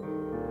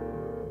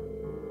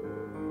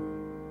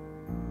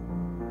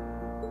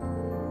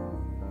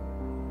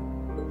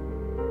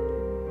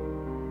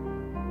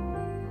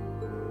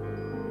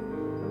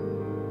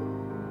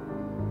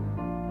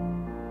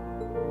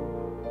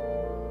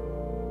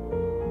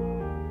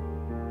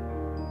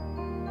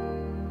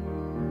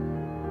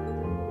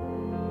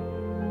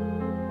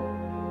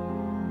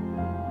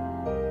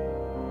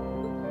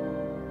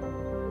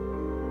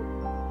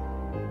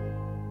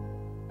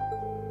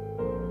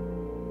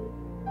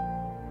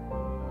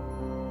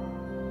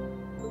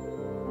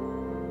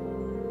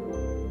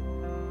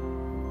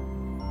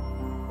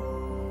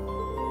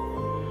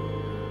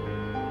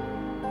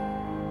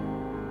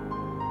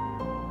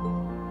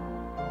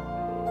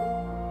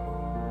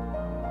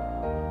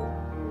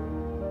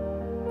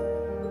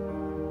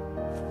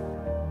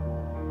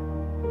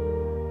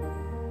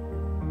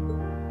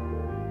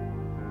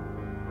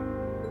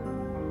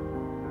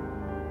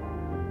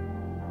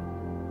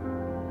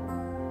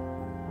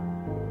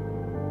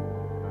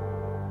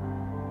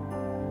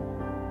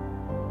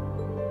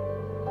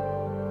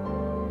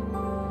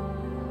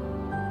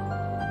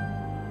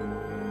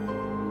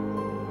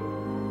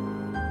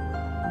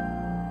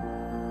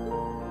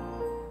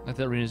 I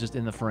thought Rena's just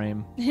in the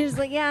frame. He's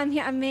like, yeah, I'm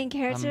here. I'm main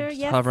character. I'm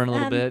Yes, hovering a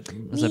little bit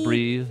as I me.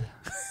 breathe.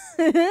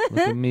 Look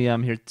at me,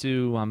 I'm here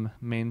too. I'm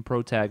main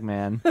pro tag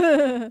man.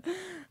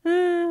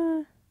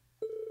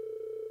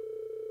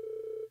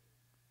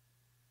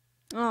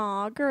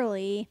 Aw,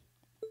 girly.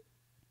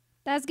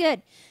 That's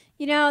good.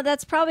 You know,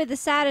 that's probably the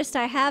saddest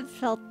I have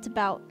felt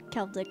about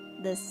Celtic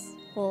this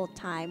whole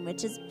time,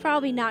 which is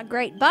probably not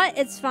great, but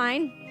it's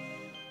fine.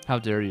 How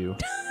dare you?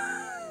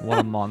 What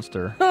a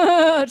monster.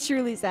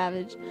 Truly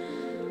savage.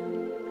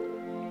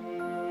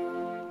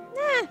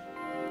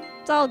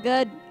 It's all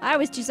good. I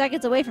was 2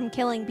 seconds away from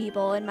killing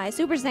people in my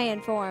Super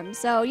Saiyan form,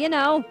 so, you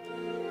know.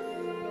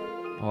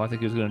 Oh, I think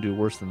he was going to do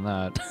worse than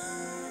that.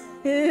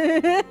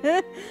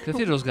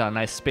 Cathedral's got a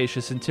nice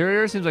spacious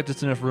interior. Seems like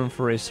just enough room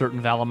for a certain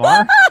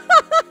Valimar.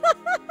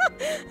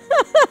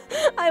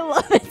 I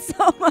love it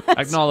so much.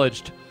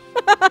 Acknowledged.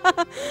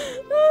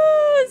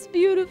 Oh, it's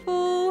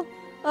beautiful.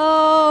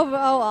 Oh,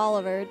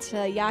 Oliver.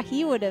 Yeah,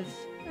 he would have...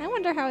 I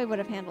wonder how he would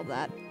have handled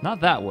that. Not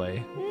that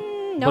way.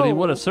 No. But he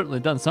would have certainly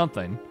done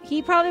something.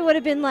 He probably would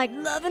have been like,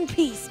 love and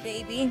peace,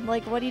 baby.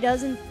 Like what he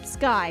does in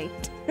Sky.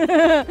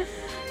 Might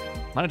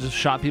have just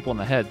shot people in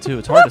the head, too.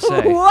 It's hard to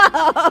say. Whoa!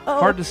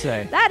 Hard to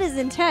say. That is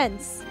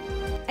intense.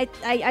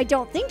 I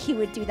don't think he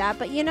would do that,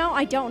 but you know,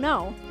 I don't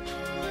know.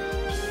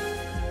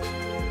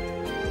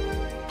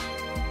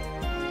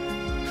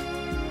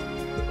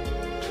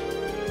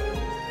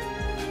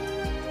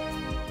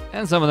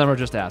 And some of them are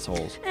just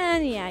assholes.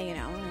 And yeah, you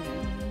know.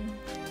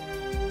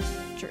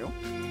 True.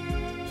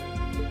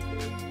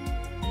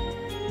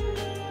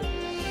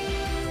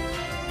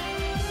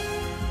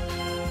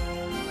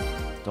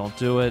 Don't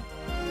do it.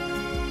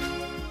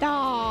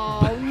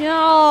 Oh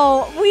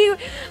no, we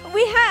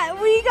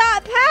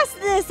got past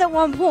this at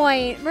one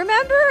point.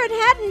 Remember, it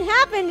hadn't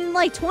happened in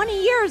like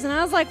 20 years, and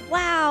I was like,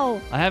 wow.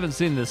 I haven't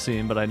seen this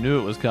scene, but I knew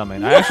it was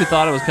coming. I actually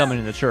thought it was coming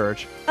in the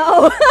church.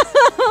 Oh,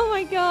 oh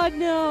my God,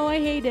 no, I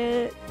hate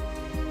it.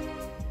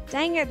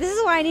 Dang it, this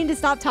is why I need to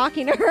stop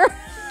talking to her.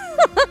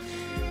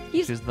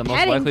 He's She's the most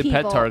petting likely pet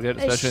people. target,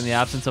 especially in the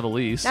absence of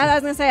Elise. I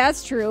was gonna say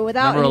that's true.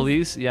 Without Remember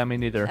his- Elise? Yeah, me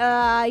neither.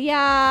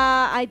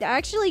 Yeah, I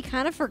actually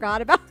kind of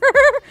forgot about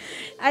her.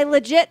 I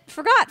legit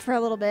forgot for a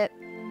little bit.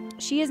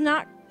 She has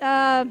not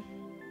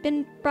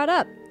been brought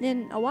up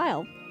in a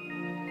while.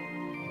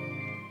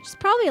 She's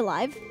probably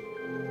alive.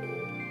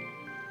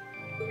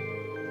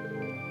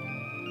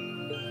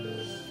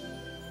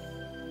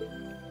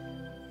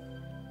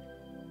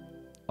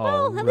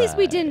 Well, at least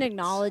we didn't Alright.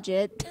 acknowledge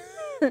it.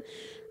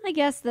 I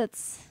guess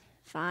that's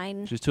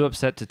fine. She's too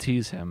upset to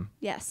tease him,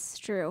 Yes,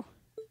 true.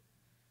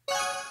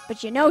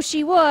 But you know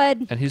she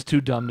would. and he's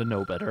too dumb to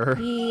know better.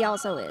 He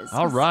also is.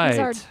 All He's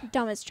our right.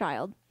 dumbest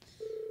child.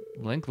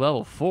 Link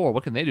level 4.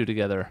 What can they do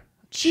together?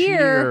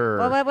 Cheer.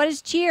 What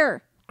is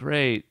cheer?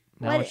 Great.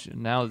 Now, What-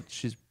 now that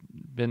she's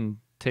been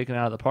taken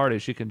out of the party,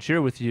 she can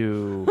cheer with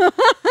you.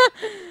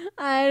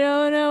 I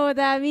don't know what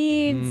that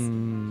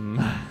means.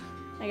 Mm.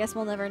 I guess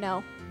we'll never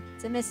know.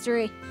 It's a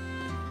mystery.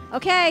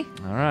 Okay,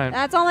 All right.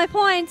 that's all my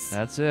points.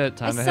 That's it.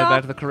 Time to head saw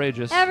back to the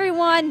Courageous.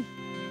 Everyone.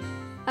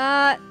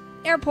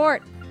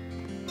 Airport.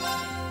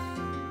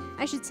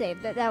 I should say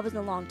that was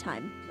a long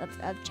time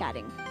of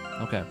chatting.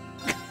 Okay.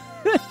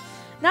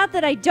 Not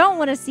that I don't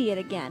want to see it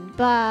again,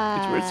 but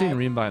It's weird seeing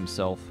Rean by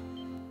himself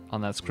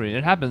on that screen.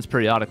 It happens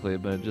periodically,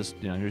 but it just,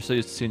 you're so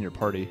used to seeing your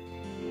party.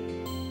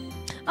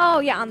 Oh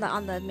yeah, on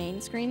the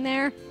main screen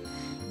there.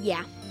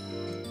 Yeah,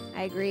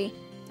 I agree.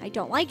 I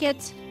don't like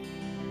it.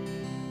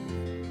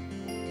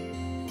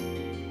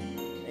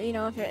 You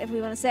know, if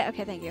we want to say,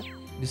 okay, thank you.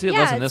 You see it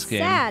Yeah, less in this it's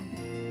game. sad.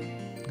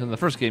 'Cause in the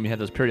first game, you had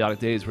those periodic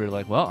days where you're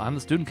like, well, I'm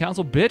the student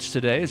council bitch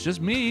today. It's just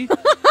me.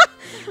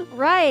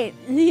 Right?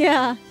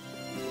 Yeah.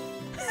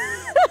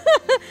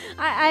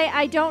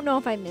 I don't know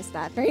if I miss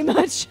that very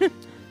much.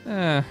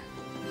 I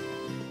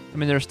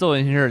mean, they're still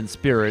in here in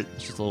spirit.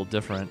 It's just a little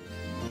different.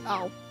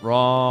 Oh,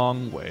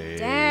 Wrong way.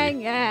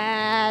 dang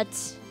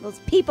it! Those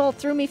people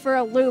threw me for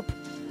a loop.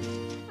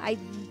 I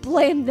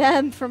blame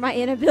them for my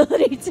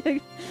inability to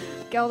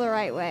go the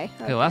right way.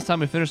 Okay, last time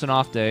we finished an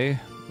off day,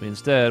 we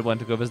instead went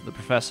to go visit the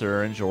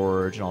professor and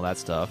George and all that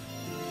stuff.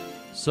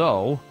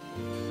 So,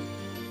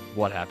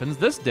 what happens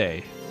this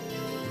day?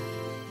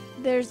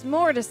 There's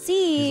more to He's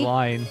see.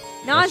 lying.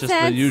 That's just the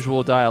Nonsense.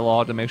 usual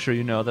dialogue to make sure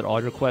you know that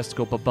all your quests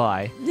go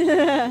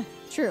bye-bye.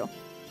 True.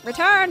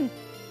 Return.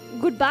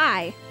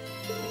 Goodbye.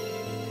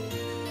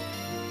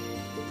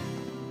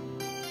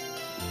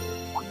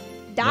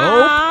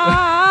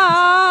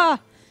 Ah!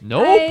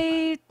 Nope.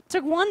 I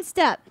took one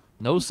step.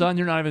 No, son,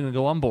 you're not even going to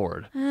go on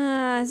board.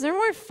 Is there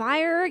more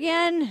fire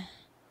again?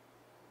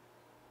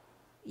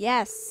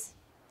 Yes.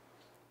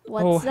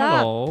 What's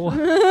up? Oh,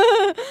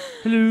 hello.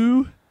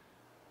 Hello.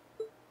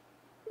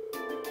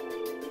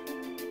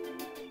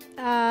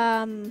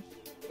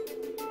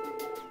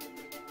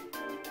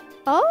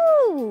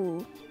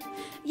 Oh.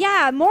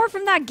 Yeah, more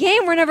from that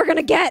game we're never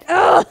gonna get.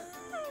 Ugh.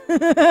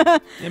 I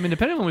mean,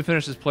 depending on when we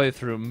finish this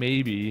playthrough,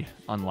 maybe,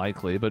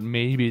 unlikely, but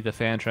maybe the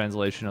fan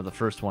translation of the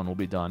first one will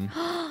be done.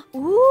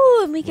 Ooh,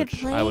 and we could Which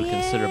play I would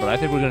consider, but I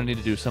think we're it. going to need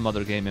to do some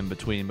other game in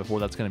between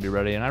before that's going to be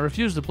ready. And I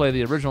refuse to play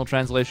the original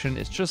translation.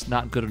 It's just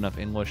not good enough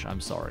English.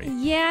 I'm sorry.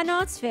 Yeah, no,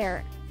 it's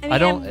fair. I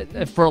don't.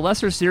 If for a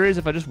lesser series,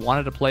 if I just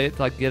wanted to play it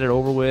to like get it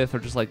over with or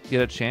just like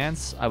get a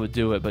chance, I would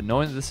do it. But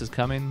knowing that this is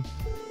coming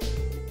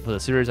for the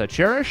series I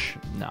cherish,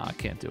 no, I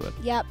can't do it.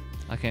 Yep.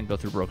 I can't go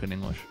through broken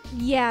English.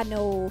 Yeah,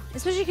 no.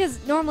 Especially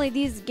because normally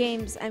these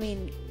games, I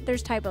mean,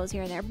 there's typos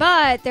here and there,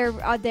 but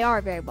they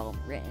are very well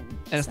written.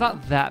 And it's so.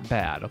 not that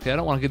bad, okay? I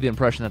don't want to give the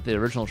impression that the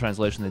original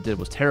translation they did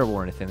was terrible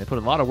or anything. They put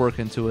a lot of work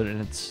into it, and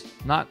it's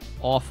not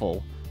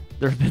awful.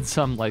 There have been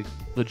some, like,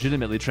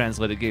 legitimately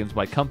translated games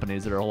by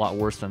companies that are a lot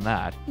worse than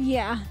that.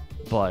 Yeah.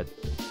 But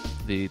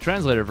the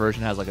translated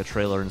version has, like, a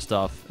trailer and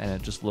stuff, and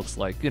it just looks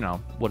like, you know,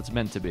 what it's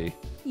meant to be.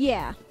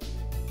 Yeah.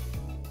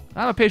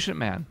 I'm a patient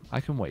man. I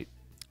can wait.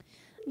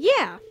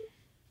 Yeah.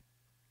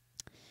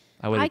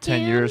 I waited I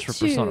 10 years for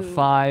can Persona too.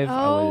 5.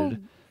 I Oh,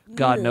 waited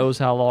God ugh. knows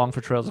how long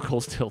for Trails of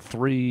Cold Steel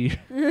 3.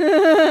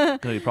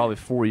 It's gonna be probably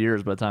 4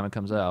 years by the time it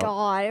comes out.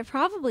 God, it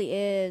probably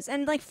is.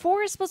 And like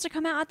 4 is supposed to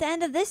come out at the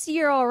end of this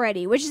year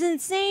already, which is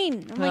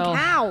insane. I'm Well, like,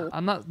 how?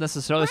 I'm not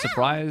necessarily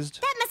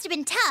surprised. That must have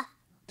been tough.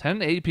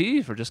 10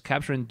 AP for just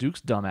capturing Duke's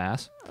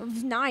dumbass.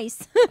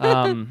 Nice.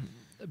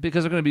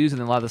 Because they're going to be using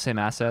a lot of the same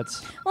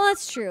assets. Well,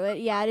 that's true. It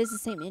is the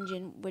same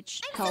engine,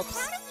 which helps.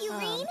 Proud of you,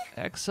 Rean.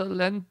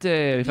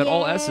 Excelente. We've had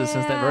all S's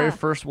since that very Yeah.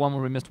 first one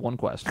where we missed one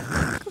quest.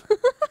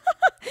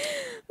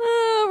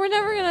 We're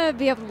never gonna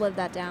be able to live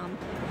that down.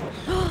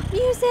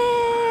 Music.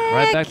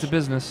 Right back to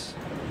business.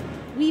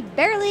 We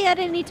barely had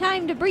any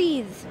time to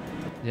breathe.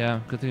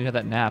 Yeah, good thing you had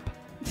that nap.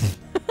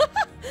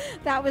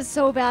 That was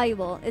so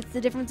valuable. It's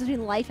the difference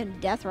between life and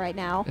death right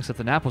now. Except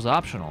the nap was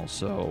optional,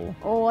 so...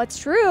 Oh, it's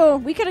true.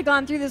 We could have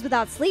gone through this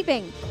without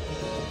sleeping.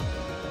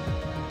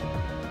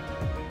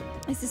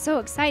 This is so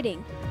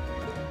exciting.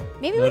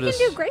 Maybe we Notice-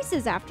 can do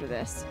Graces after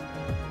this.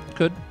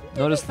 Could.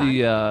 Notice fun.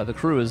 the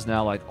crew is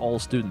now like all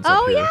students up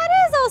Oh, here. yeah,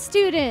 it is all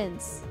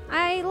students.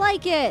 I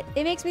like it.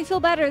 It makes me feel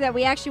better that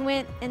we actually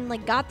went and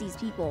like got these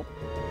people.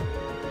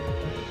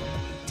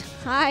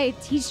 Hi,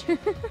 teacher.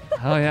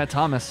 Oh yeah,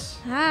 Thomas.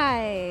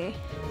 Hi.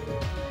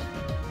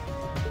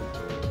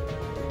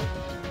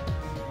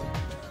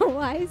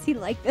 Why is he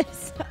like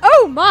this?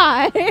 Oh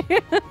my!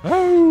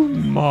 Oh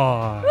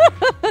my.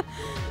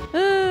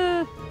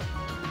 Uh,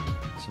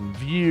 Some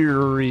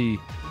very.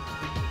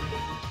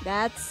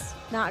 That's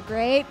not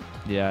great.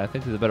 Yeah, I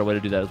think the better way to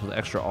do that is with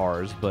extra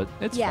R's, but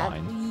it's Yeah,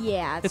 fine.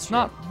 yeah, It's true.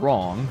 not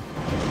wrong.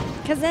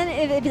 Because then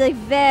it'd be like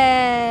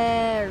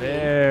very.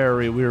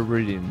 Very weird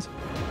readings.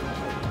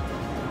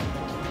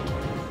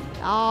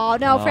 Oh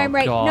no, Oh, frame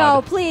rate. God.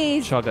 No,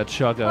 please. Chugga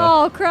chugga.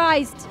 Oh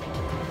Christ.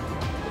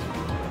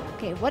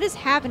 Okay, what is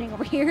happening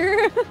over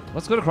here?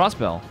 Let's go to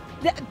Crossbell.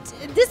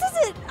 This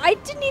isn't. I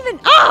didn't even.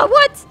 Ah,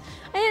 what?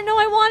 I didn't know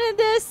I wanted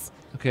this.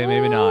 Okay,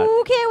 maybe not.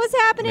 Okay, what's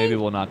happening? Maybe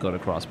we'll not go to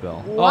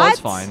Crossbell. Oh, What? that's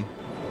fine.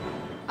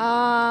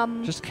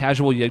 Just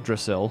casual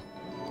Yggdrasil.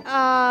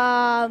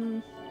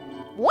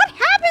 What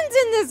happens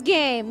in this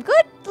game?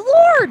 Good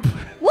Lord.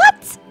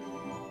 What?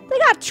 They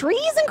got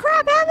trees and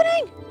crap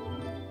happening?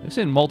 I've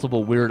seen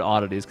multiple weird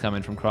oddities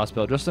coming from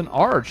Crossbell just in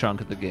our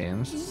chunk of the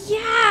games.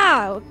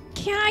 Yeah.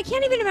 I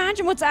can't even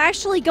imagine what's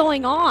actually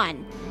going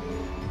on.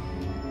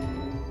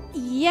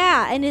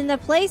 Yeah, and in the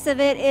place of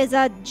it is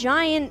a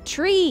giant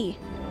tree.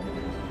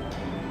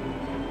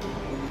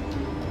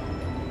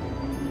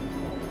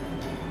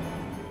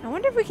 I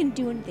wonder if we can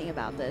do anything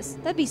about this.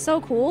 That'd be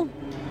so cool.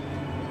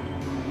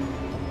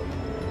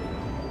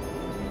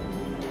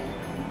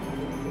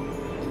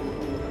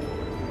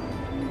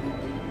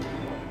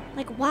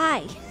 Like,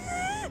 why?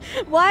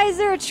 Why is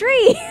there a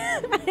tree?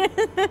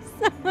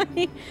 So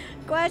many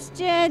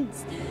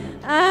questions.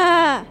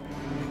 Now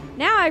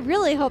I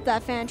really hope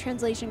that fan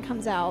translation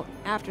comes out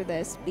after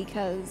this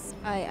because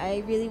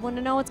I really want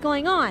to know what's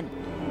going on.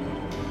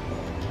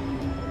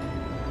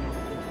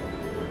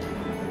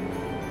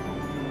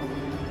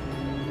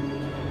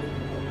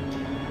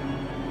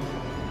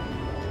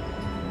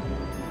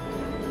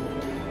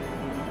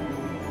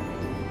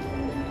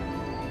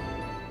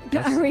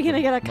 That's Are we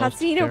gonna get a the most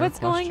cutscene fair of what's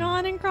going question.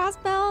 on in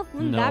Crossbell?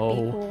 Wouldn't that be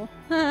No. cool?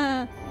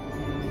 The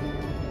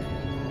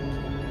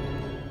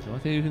only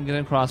thing you can get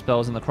in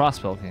Crossbell is in the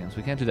Crossbell games.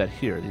 We can't do that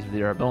here. These are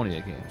the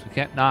Arabonia games. We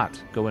can't not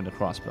go into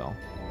Crossbell.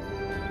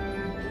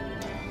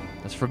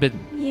 That's forbidden.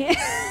 Yeah,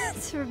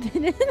 it's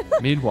forbidden.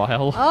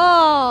 Meanwhile,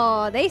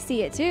 Oh, they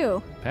see it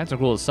too.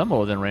 Pantherghoul is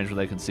somewhat within range where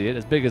they can see it.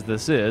 As big as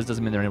this is,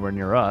 doesn't mean they're anywhere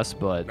near us,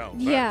 but Now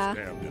that's Yeah.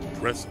 damned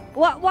impressive.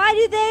 Why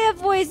do they have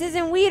voices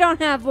and we don't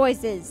have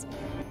voices?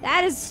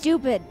 That is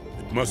stupid.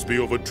 It must be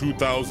over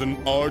 2,000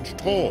 arge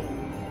tall.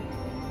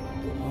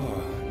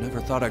 Oh, never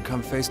thought I'd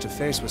come face to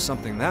face with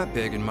something that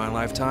big in my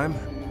lifetime.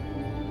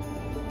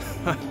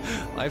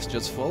 Life's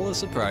just full of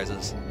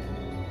surprises.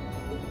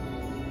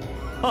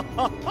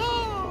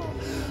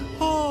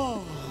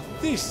 Oh,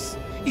 this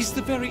is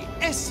the very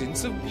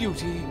essence of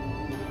beauty.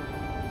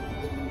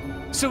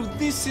 So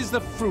this is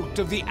the fruit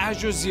of the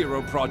Azure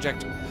Zero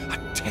project,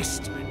 a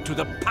testament to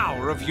the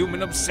power of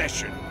human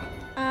obsession.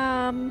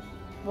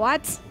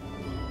 What?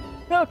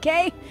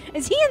 Okay.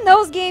 Is he in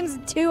those games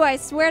too? I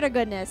swear to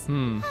goodness.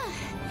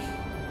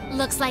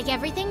 Looks like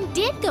everything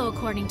did go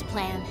according to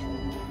plan.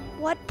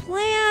 What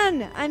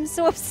plan? I'm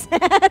so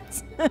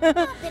upset.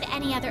 That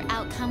any other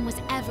outcome was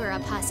ever a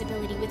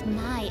possibility with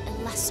my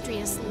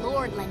illustrious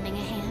lord lending a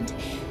hand.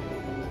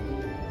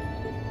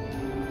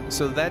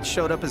 So that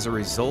showed up as a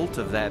result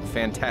of that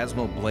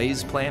phantasmal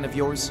blaze plan of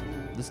yours?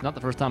 this is not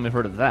the first time we've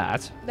heard of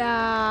that.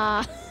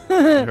 We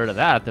We heard of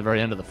that at the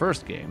very end of the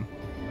first game.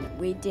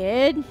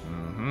 did?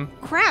 Mm-hmm.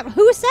 Crap,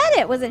 who said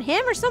it? Was it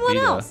him or someone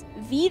Vita. else?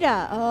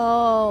 Vita.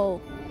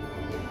 Oh.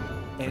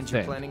 And thing.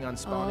 you're planning on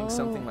spawning Oh.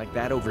 something like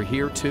that over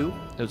here too?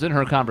 It was in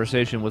her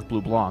conversation with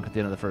Blue Blanc at the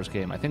end of the first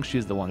game. I think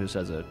she's the one who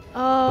says it.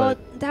 Oh,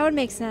 But that would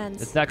make it's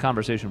sense. that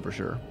conversation for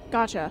sure.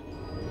 Gotcha.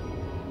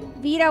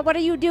 Vita, what are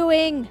you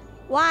doing?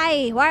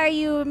 Why? Why are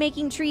you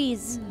making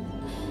trees?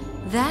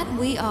 That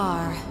we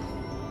are.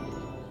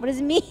 What does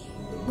it mean?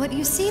 What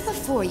you see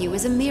before you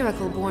is a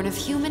miracle born of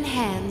human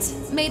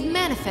hands, made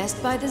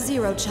manifest by the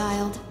Zero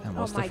Child. And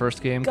what's Oh the my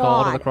first game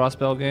called of the God.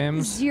 Crossbell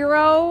games?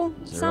 Zero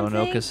Zero something?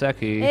 no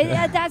Kaseki.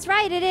 That's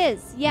right, it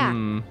is. Yeah.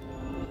 Hmm.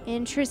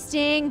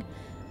 Interesting.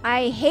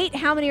 I hate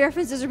how many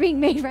references are being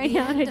made right The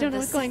now, and I end don't of know the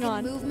what's going second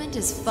on. movement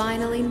is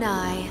finally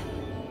nigh.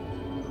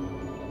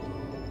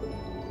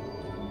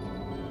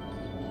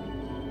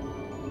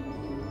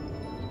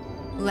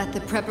 Let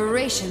the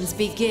preparations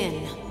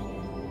begin.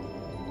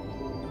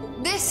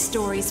 This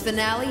story's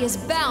finale is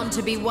bound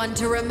to be one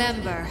to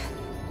remember.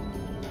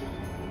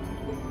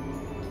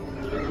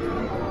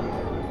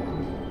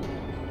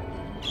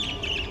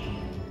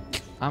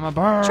 I'm a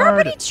bird.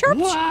 Chirpity chirp.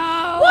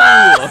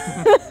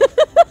 Wow!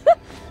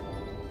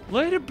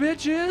 Later,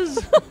 bitches.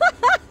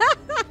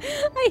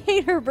 I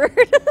hate her bird.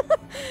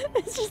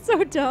 It's just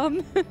so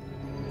dumb.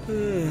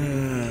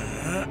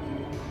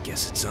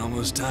 Guess it's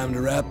almost time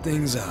to wrap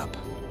things up.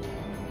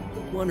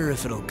 Wonder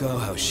if it'll go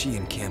how she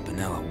and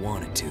Campanella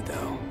wanted to,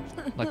 though.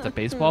 Like the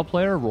baseball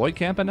player, Roy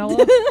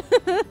Campanella?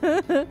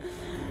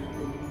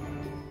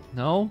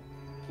 No?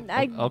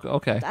 I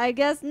Okay.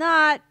 guess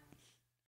not.